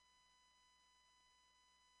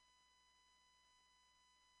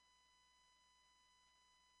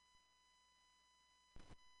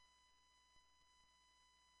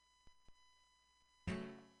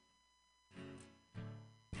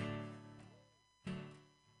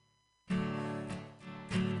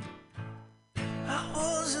 I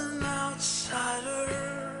was an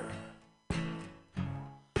outsider.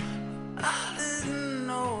 I didn't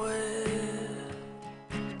know it.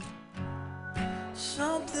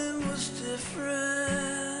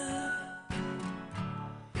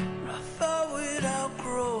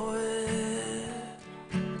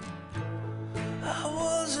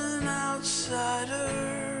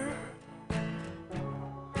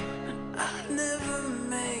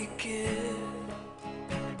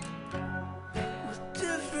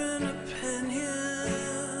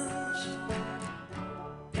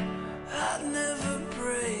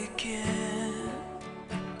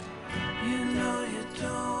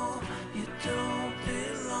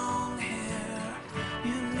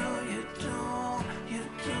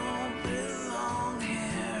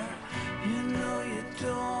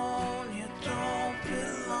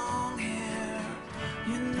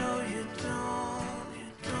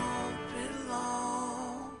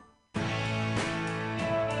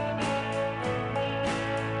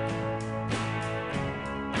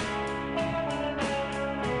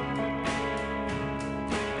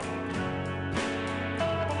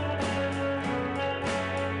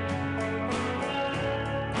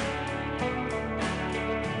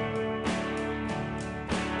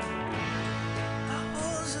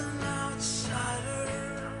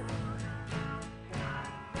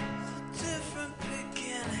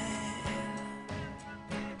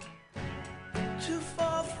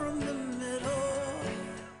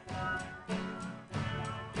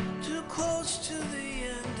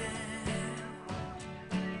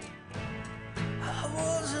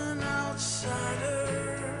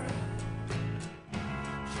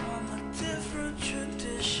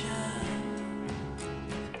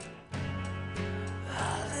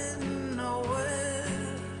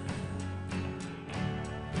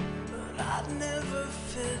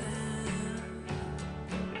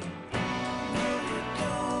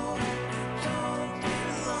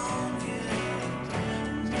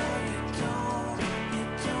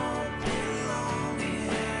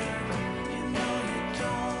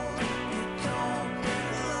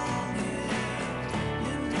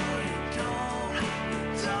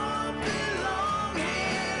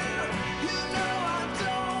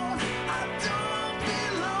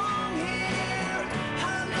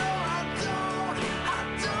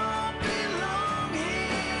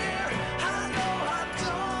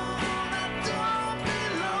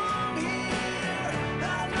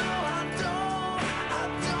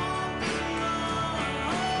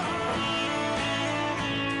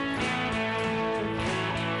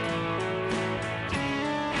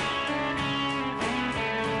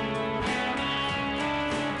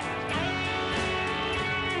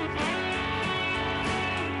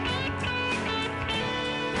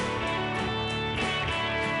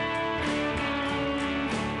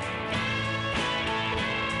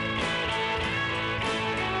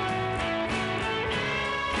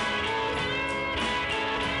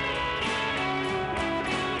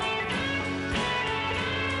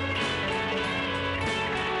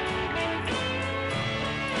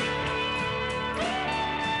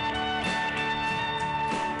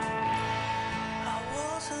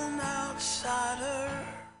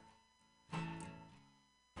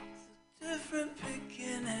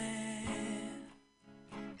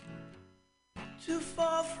 too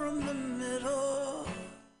far from the middle,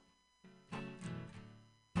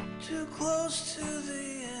 too close to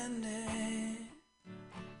the ending.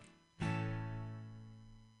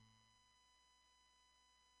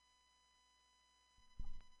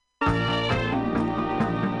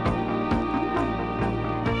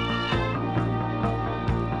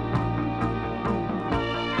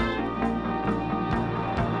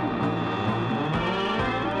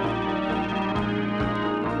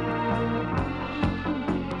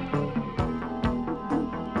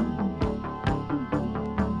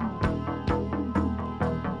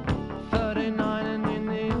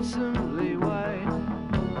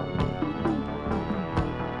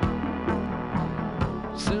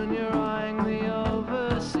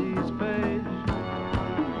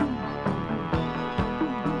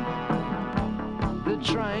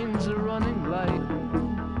 Trains are running late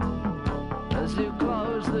as you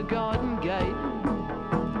close the garden gate,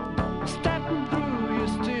 stepping through your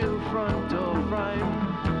steel front door frame.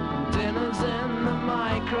 Dinner's in the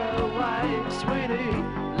microwave, sweetie.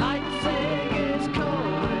 Leipzig is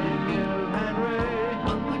calling you, Henry.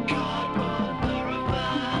 On the cardboard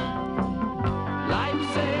thoroughfare.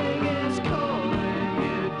 Leipzig is calling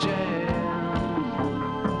you, James.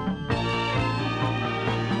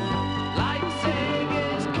 Leipzig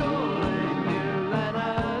is calling you,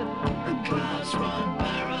 Leonard. The clouds run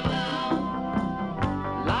parallel.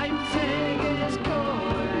 Leipzig is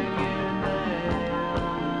calling you, Nails.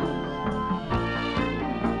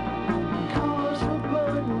 Cars were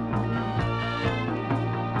burning on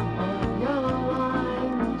yellow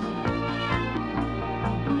lines,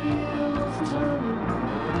 wheels turning,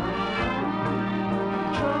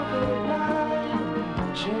 traffic light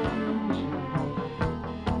changing.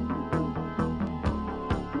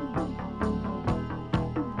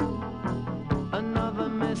 Another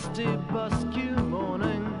misty busque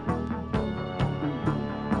morning.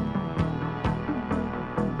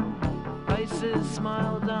 Faces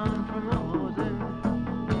smile down from the hoarding.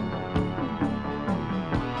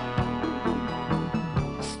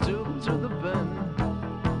 Stoop to the bin.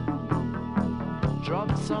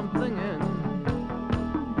 Drop something in.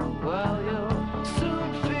 Well, you'll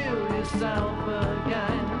soon feel yourself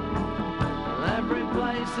again. Every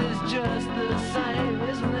place is just the same,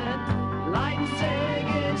 isn't it? Leipzig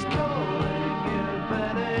is calling you,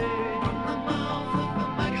 Betty. From the mouth of the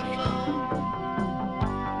megaphone.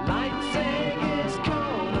 Leipzig is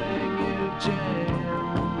calling you, James.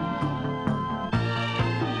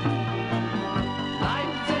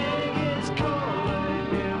 Leipzig is calling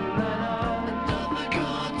you, Leonard. And other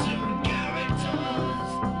cartoon characters.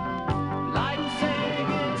 Leipzig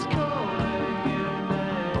is calling you,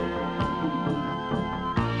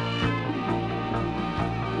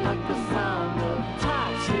 like the sound of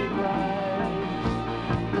taxi rides,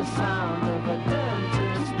 the sound of a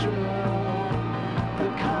dentist drill, the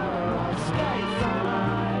color of skates on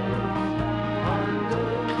ice, under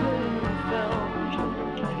clean film.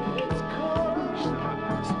 It's cold.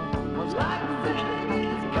 Leipzig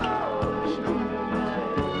is cold.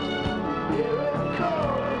 Hear it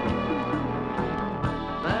calling.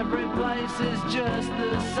 Every place is just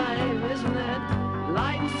the same, isn't it?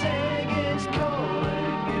 Leipzig is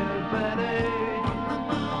calling you, Betty. From the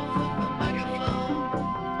mouth of the megaphone.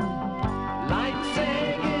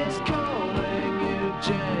 Leipzig is calling you,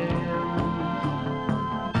 James.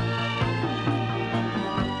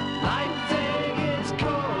 Leipzig is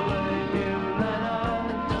calling you,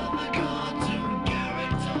 Leonard. And other cartoon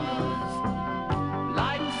characters.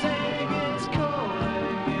 Leipzig is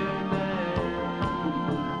calling you,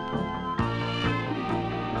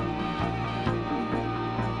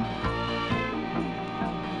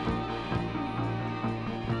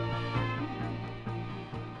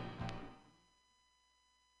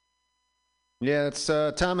 Yeah, it's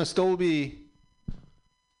Thomas Dolby,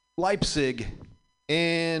 Leipzig,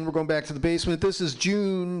 and we're going back to the basement. This is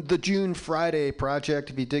the June Friday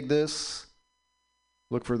project. If you dig this,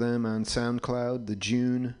 look for them on SoundCloud, the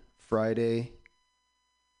June Friday.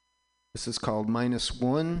 This is called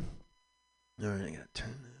 -1. All right, I got to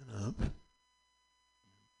turn that up.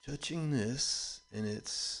 Touching this, and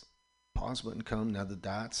it's pause button come. Now the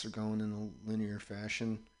dots are going in a linear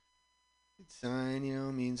fashion. Sign,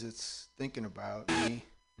 means it's thinking about me.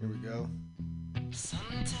 Here we go.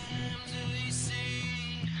 Sometimes we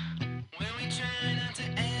see when we try not to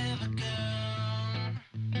ever go.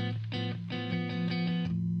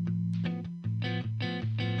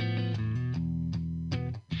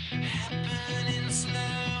 Happening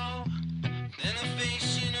slow, then a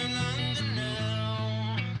face you no longer know.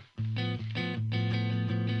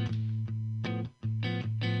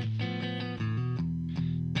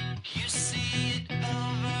 You see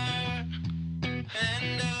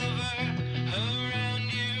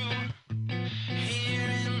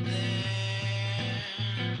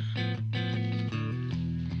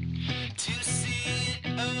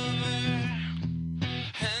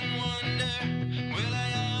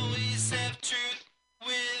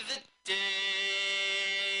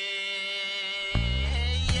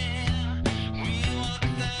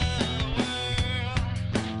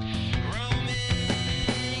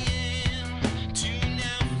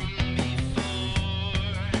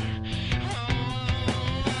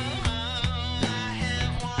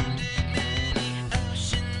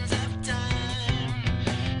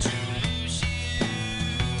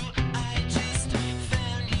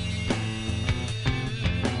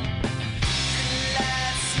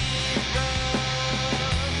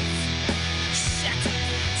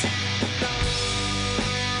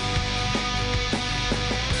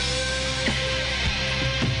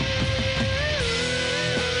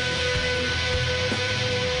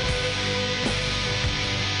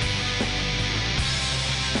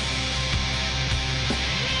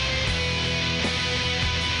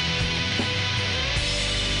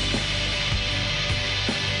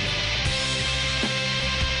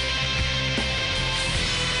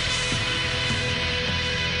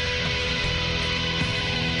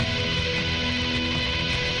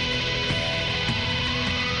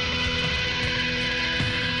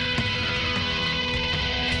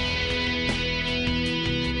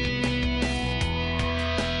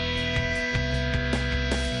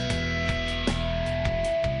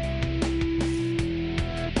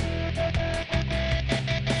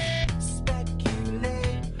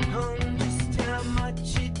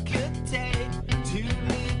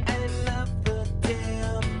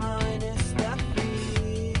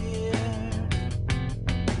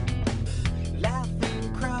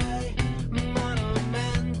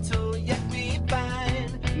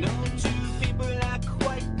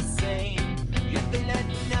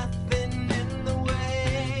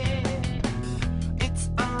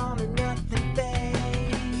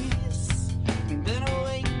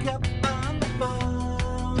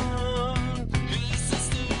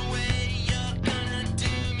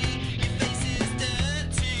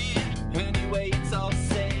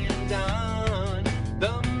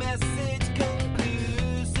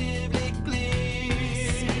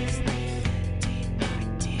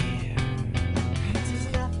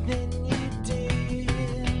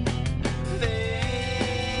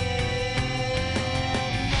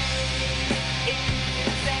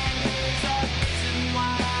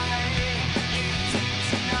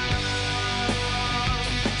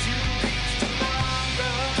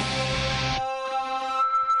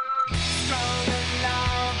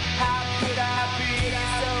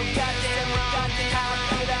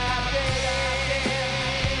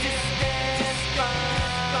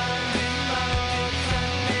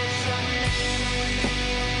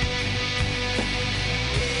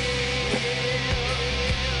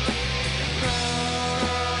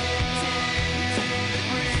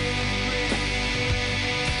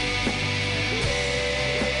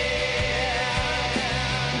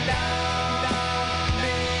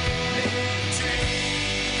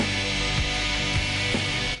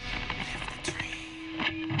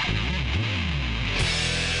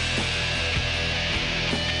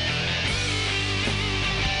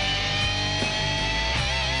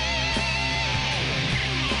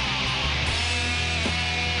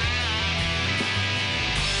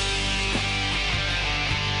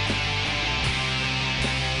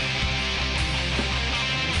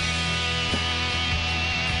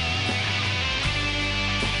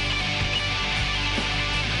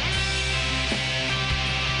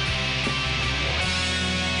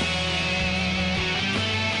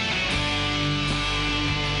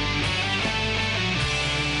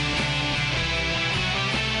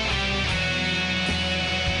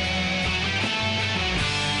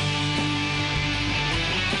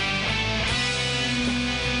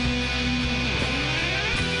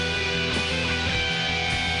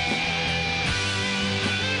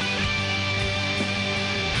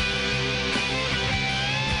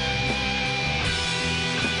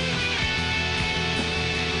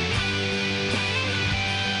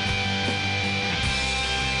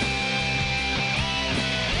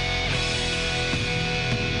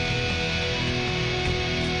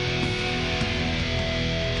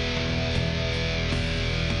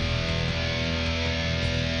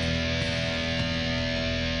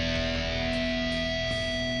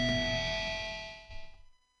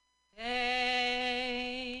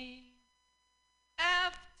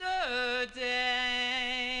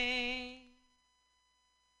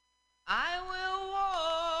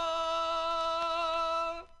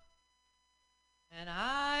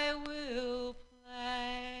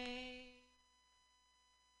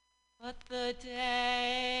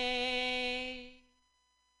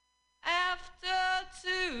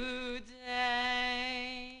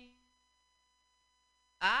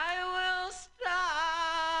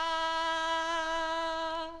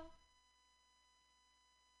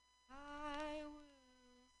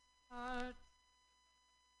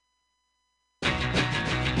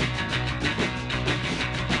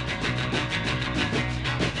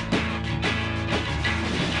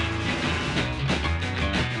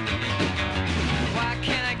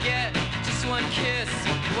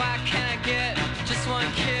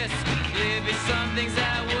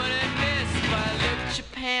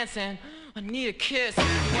dancing. I need a kiss.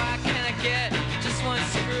 Why can't I get just one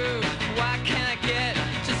screw? Why can't I get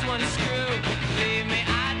just one screw? Believe me,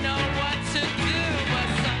 I know what to do, but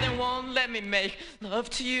something won't let me make love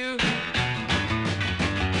to you.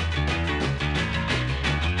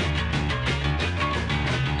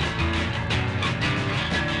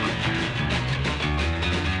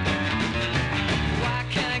 Why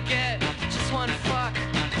can't I get just one fuck?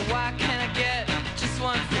 Why can't I get just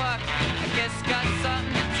one fuck? I guess it's got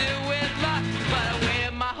something to do with luck, but I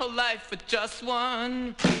waited my whole life for just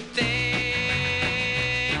one thing.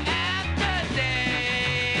 After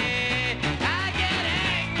day, I get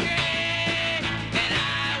angry, and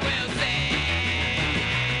I will say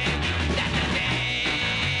that the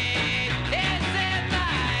day is in my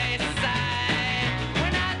sight.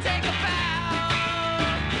 When I take a bow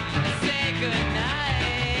and say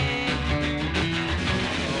goodnight.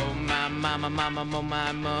 Oh my mama, mama, oh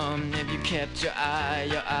my mom, have you kept your eye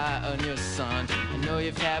on your son? I know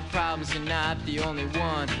you've had problems, you're not the only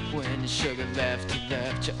one. When your sugar left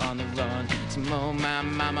you on the run. So oh my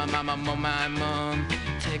mama, mama, oh my mom,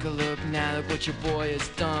 take a look now, look what your boy has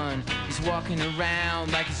done. He's walking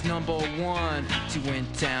around like he's number one. He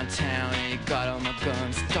went downtown and he got all my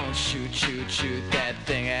guns. Don't shoot that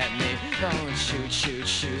thing at me. Don't shoot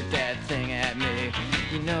that thing at me.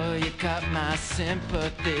 You know you got my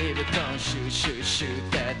sympathy, but don't shoot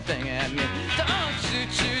that thing at me. Don't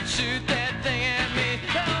shoot that thing at me.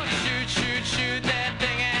 Don't shoot that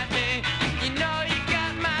thing at me. You know you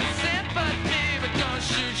got my sympathy, but don't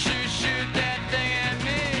shoot that thing at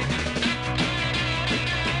me.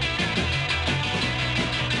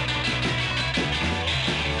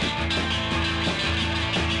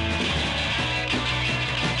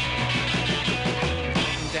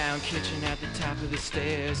 Down kitchen at the top of the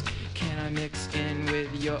stairs. Can I mix in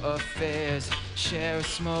with your affairs? Share a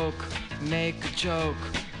smoke, make a joke,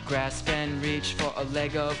 grasp and reach for a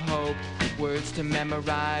leg of hope. Words to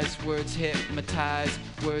memorize, words hypnotize,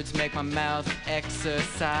 words make my mouth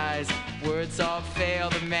exercise. Words all fail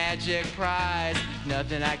the magic prize.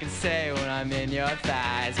 Nothing I can say when I'm in your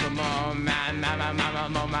thighs. But oh my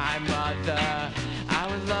mother, I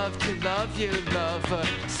would love to love you, lover.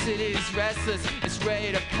 City's restless, it's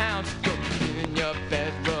ready to pounce. Go in your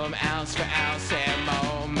bedroom, ounce for ounce. And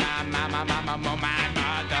oh my mother,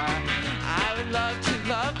 I would love to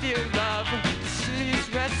love you, lover. City's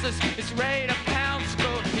restless, it's ready to pounce.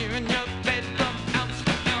 Go here in your bedroom, ounce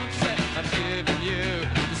for ounce. I'm giving you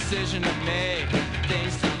decision to make,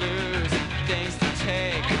 things to lose, things to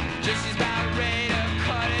take. Just she's about ready to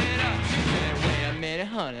cut it up. Wait a minute,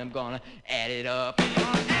 honey, I'm gonna add it up. I'm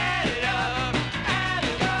gonna add it up. Add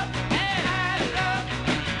it up. Add it up.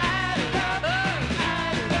 Add it up.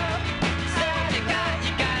 Add it up. So you gotta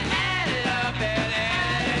add it up.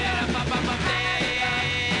 Add it up. Day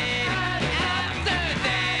after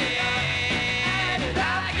day,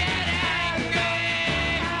 I get angry,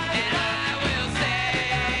 and I will say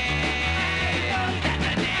that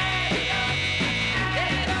the day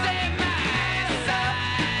is in my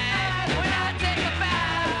sight. When I take a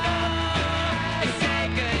bow and say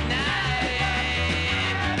goodnight.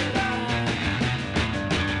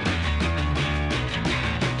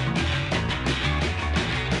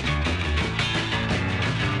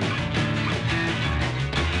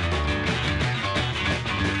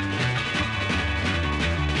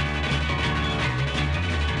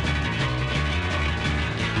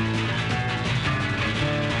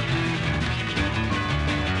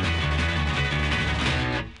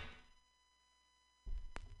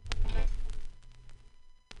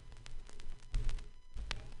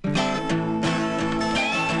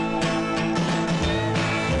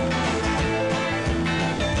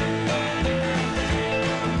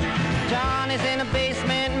 John is in the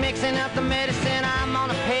basement mixing up the medicine. I'm on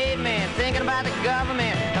the pavement thinking about the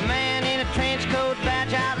government. A man in a trench coat,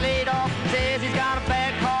 badge out, laid off, says he's got a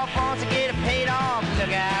bad cough, wants to get it paid off.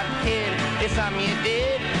 Look out, kid, it's something you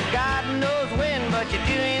did. God knows when, but you're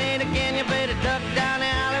doing it again. You better duck down the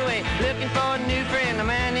alleyway looking for a new friend. A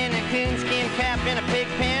man in a coonskin cap and a pig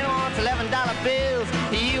pen wants $11 bills.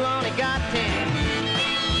 You only got 10.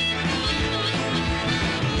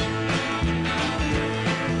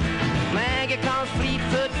 Maggie comes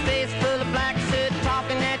fleet-foot, face full of black soot,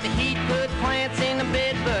 talking at the heat, put plants in the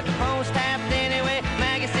bed, but the phone's tapped anyway.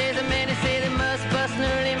 Maggie says the man says they must bust an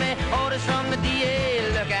early man. Orders from the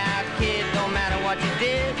DA. Look out, kid, don't matter what you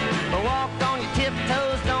did, but walk on your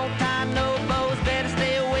tiptoes, don't tie no bows. Better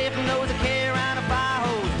stay away from those that carry around a fire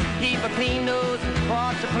hose. Keep a clean nose,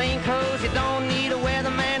 wash your plain clothes. You don't need a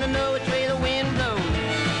weatherman to know which way the wind blows.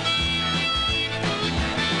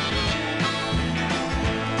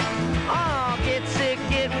 Oh, get sick,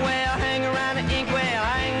 get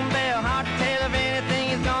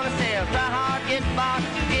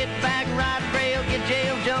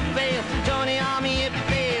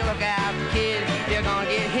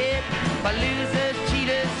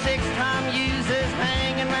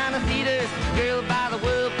Girl by the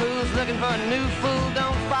whirlpools looking for a new fool.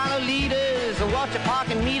 Don't follow leaders or watch your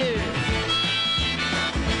parking meters.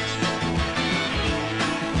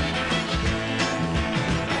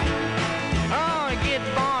 Oh, get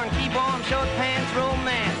born, keep warm, short pants,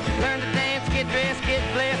 romance. Learn to dance, get dressed, get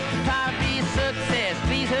blessed. Try to be a success.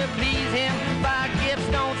 Please her, please him. Buy gifts,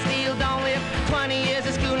 don't steal, don't live. 20 years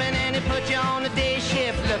of schooling and they put you on the day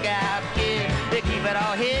shift. Look out, kid, they keep it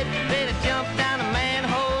all hid. Better jump down a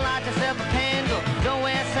manhole, light yourself a candle. Don't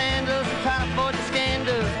wear sandals and try to avoid the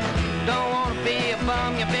scandals. Don't want to be a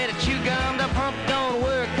bum, you better chew gum. The pump don't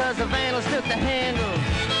work cause the vandals took the handle.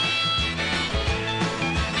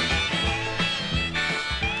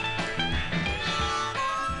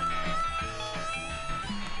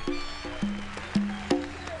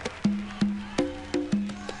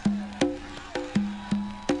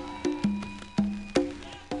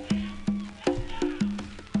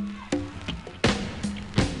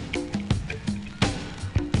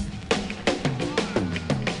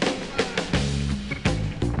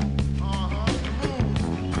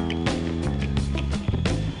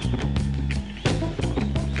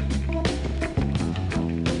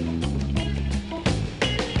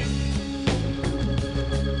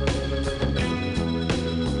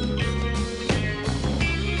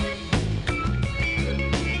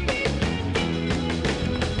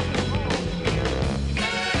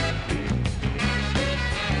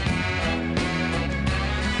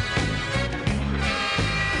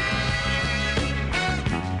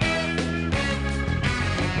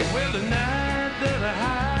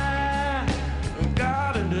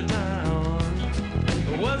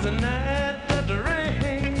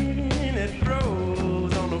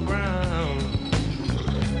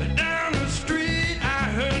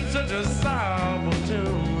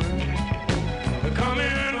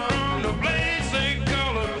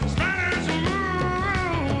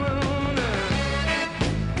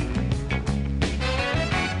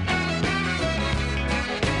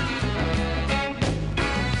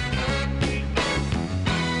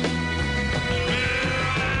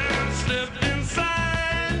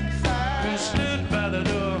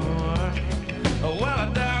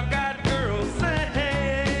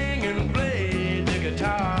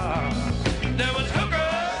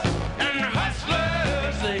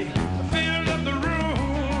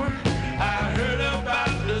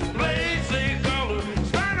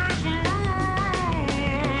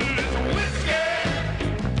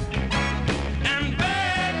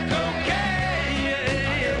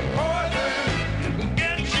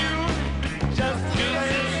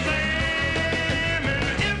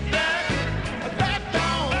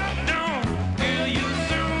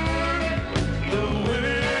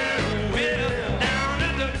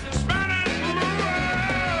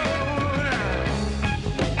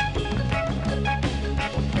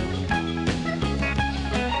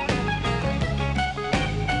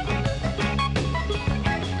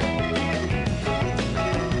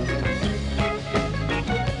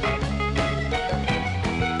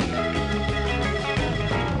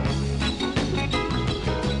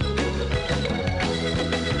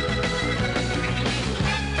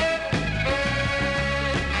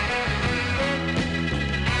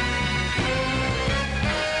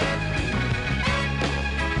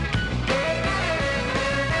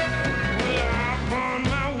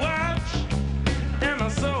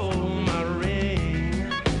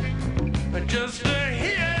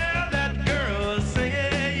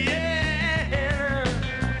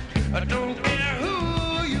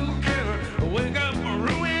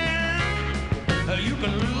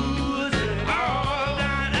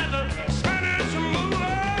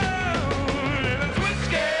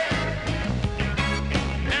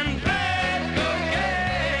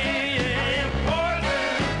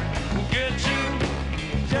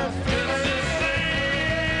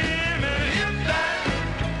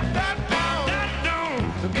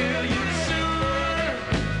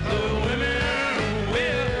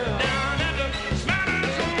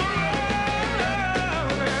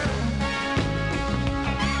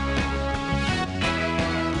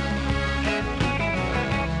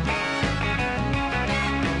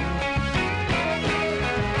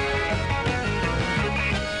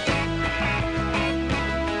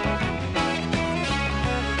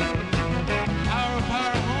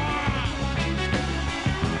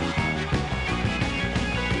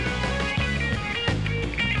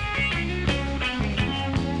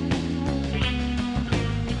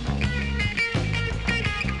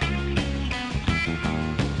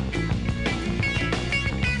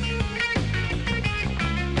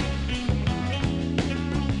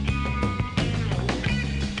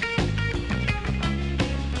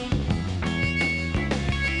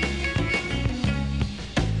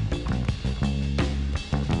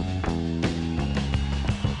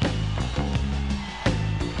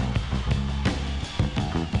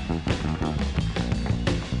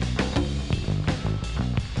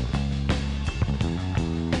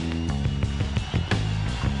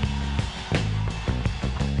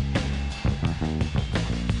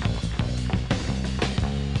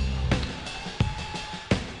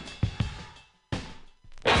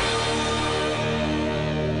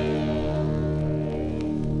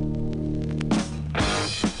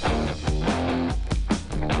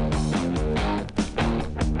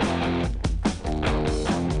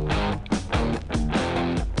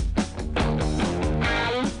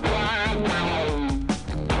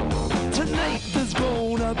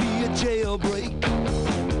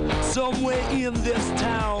 somewhere in this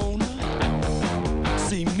town.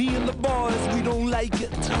 See, me and the boys, we don't like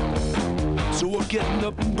it, so we're getting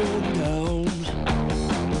up and going down.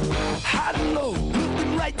 High and low,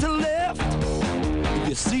 looking right to left. If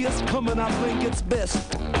you see us coming, I think it's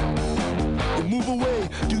best to move away.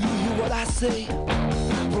 Do you hear what I say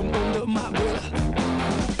from under my breath?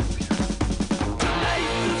 Tonight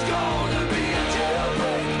there's gonna be a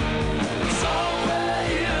jailbreak somewhere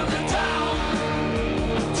in the town.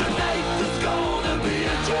 Tonight there's gonna be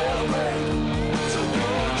a jailbreak, so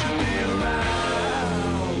won't you be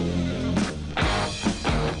around?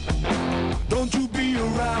 Don't you be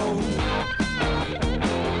around.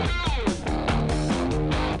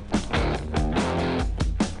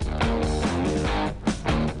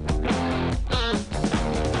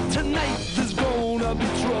 Tonight there's gonna be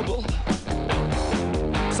trouble.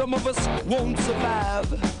 Some of us won't survive.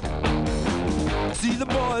 See, the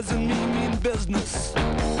boys and me mean business,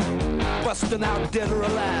 busting out dead or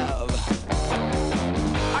alive.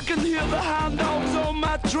 I can hear the hound dogs on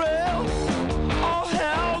my trail. All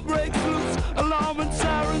hell breaks loose, alarm and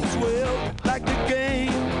sirens wail. Like the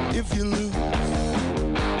game, if you lose,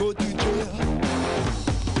 go to jail.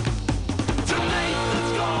 Tonight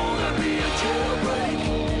there's gonna be a jailbreak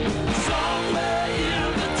somewhere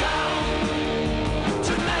in the town.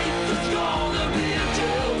 Tonight there's gonna be a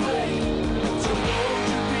jailbreak, so won't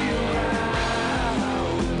you be around?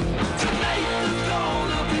 Tonight there's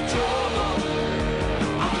gonna be trouble.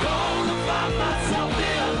 I'm gonna find myself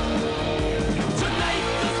in. Tonight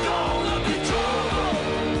there's gonna be trouble,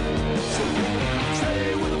 so stay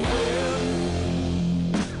with a friend.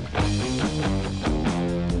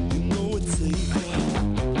 You know it's safe.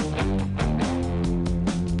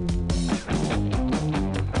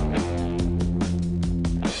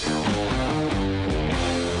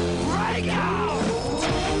 Break out!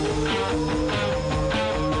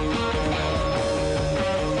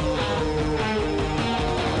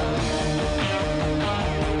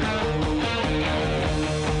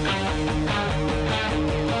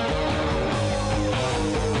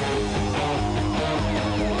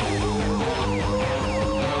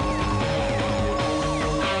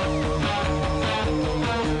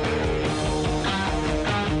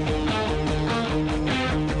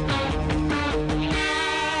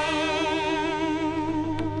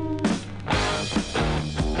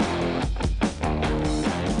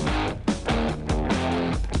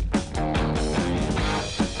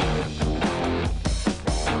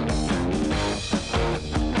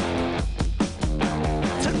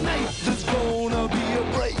 Tonight there's gonna be a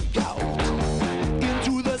breakout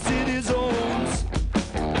into the city zones.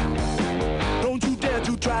 Don't you dare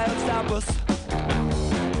to try and stop us.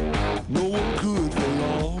 No one could for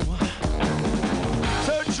long.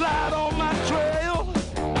 Searchlight on my trail.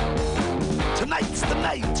 Tonight's the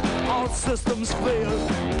night all systems fail.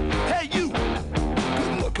 Hey you,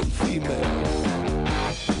 good-looking female,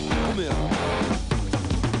 come here.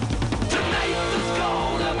 Tonight there's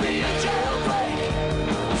gonna be a jailbreak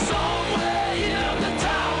somewhere in the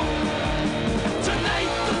town.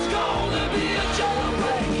 Tonight there's gonna be a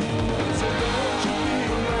jailbreak, so don't you be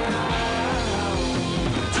around.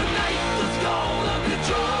 Tonight there's gonna be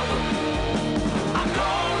trouble. I'm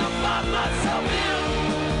gonna find myself in.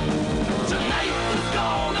 Tonight there's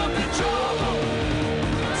gonna be trouble,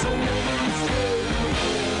 so stay with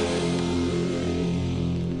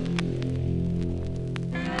me.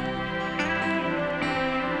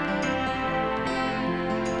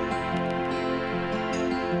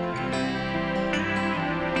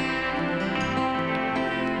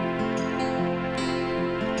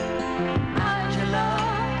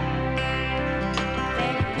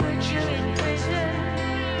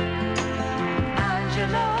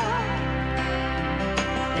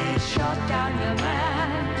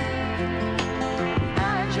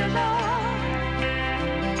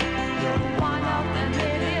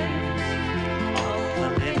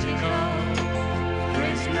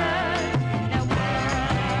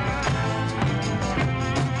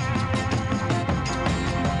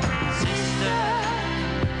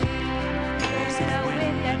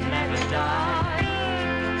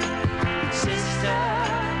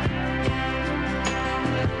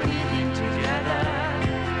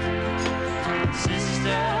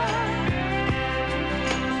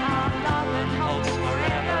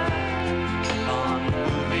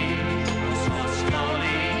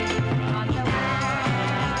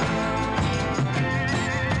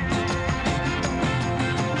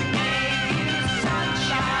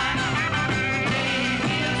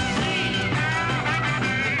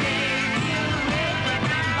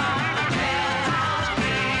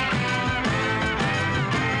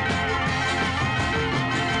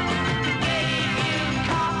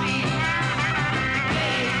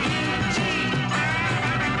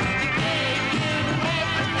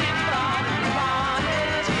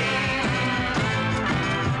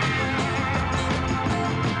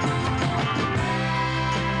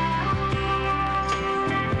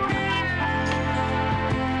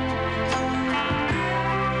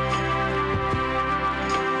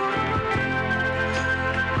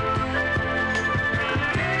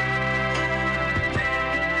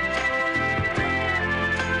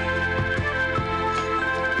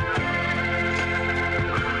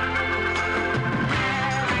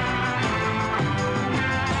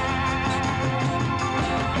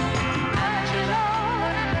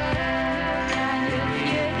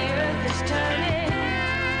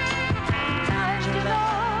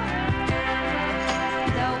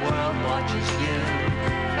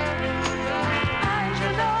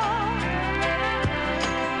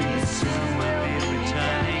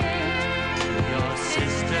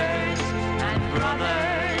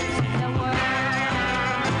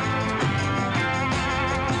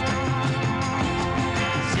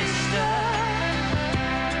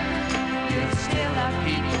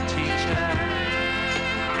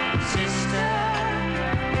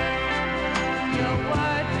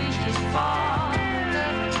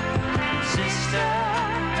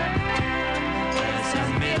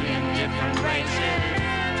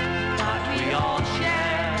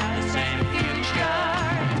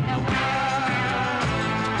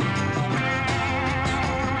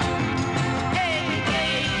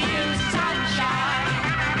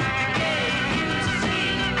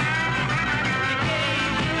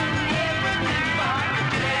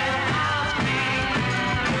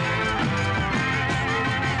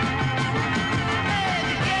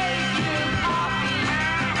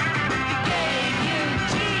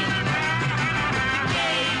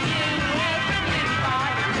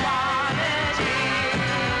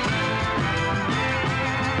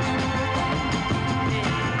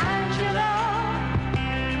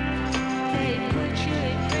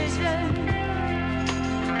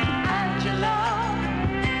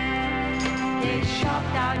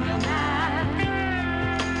 on your mind.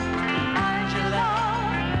 Angela,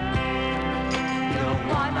 you're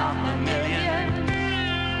one of a million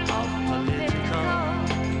of political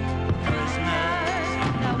prisoners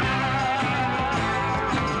in the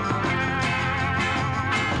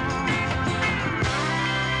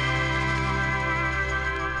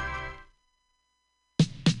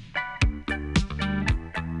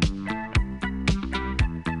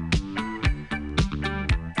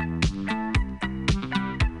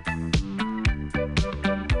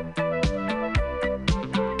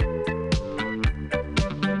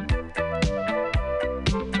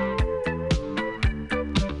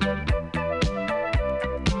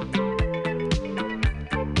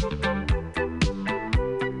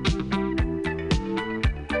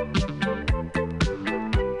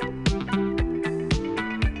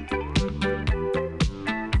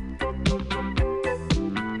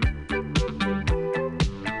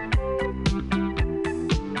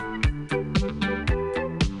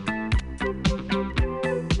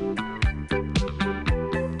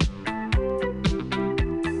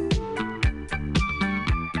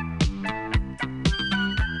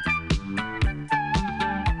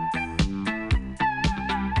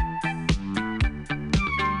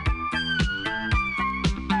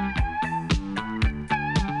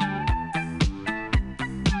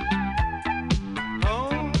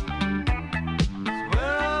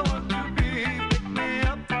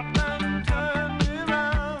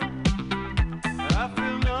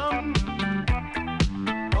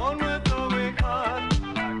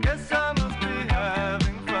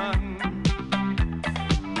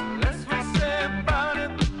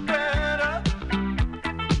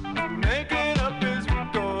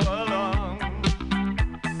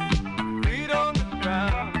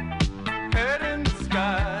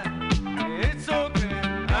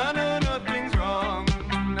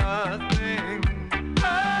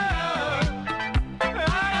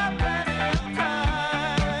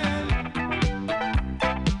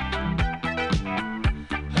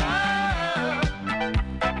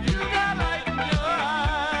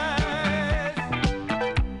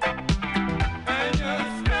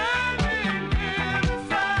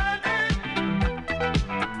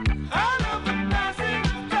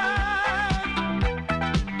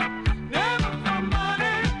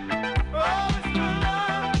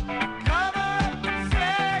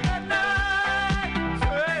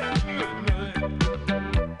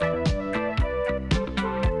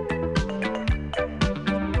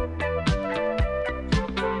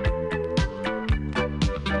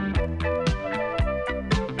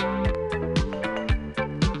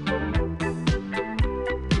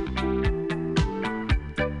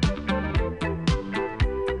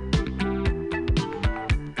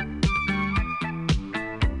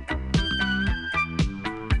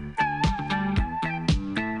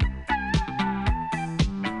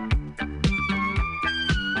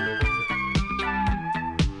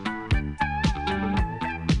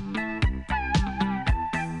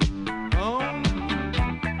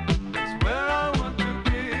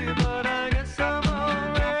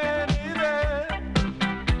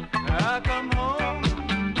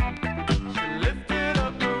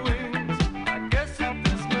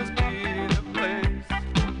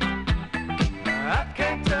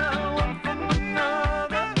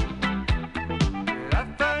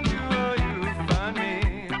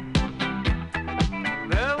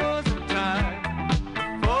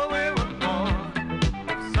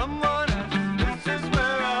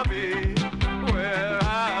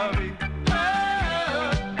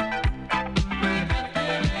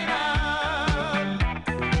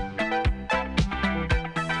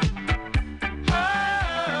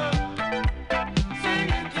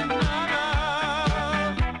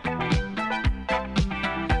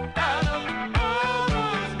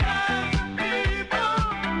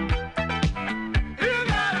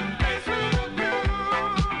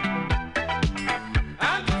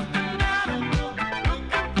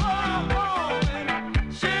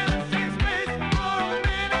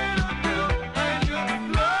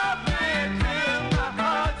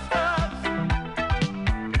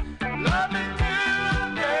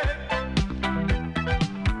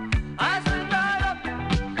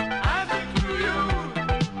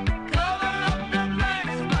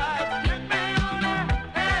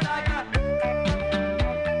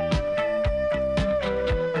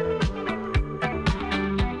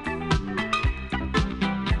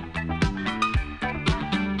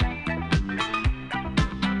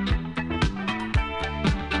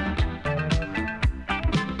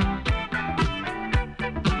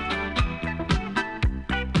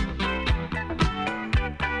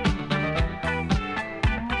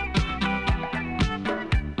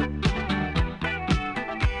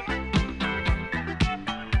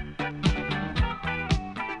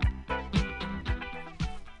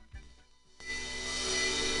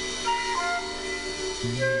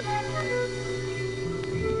Good.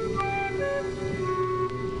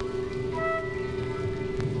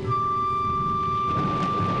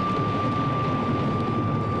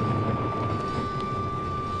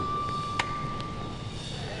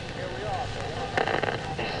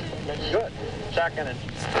 Second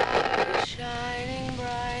and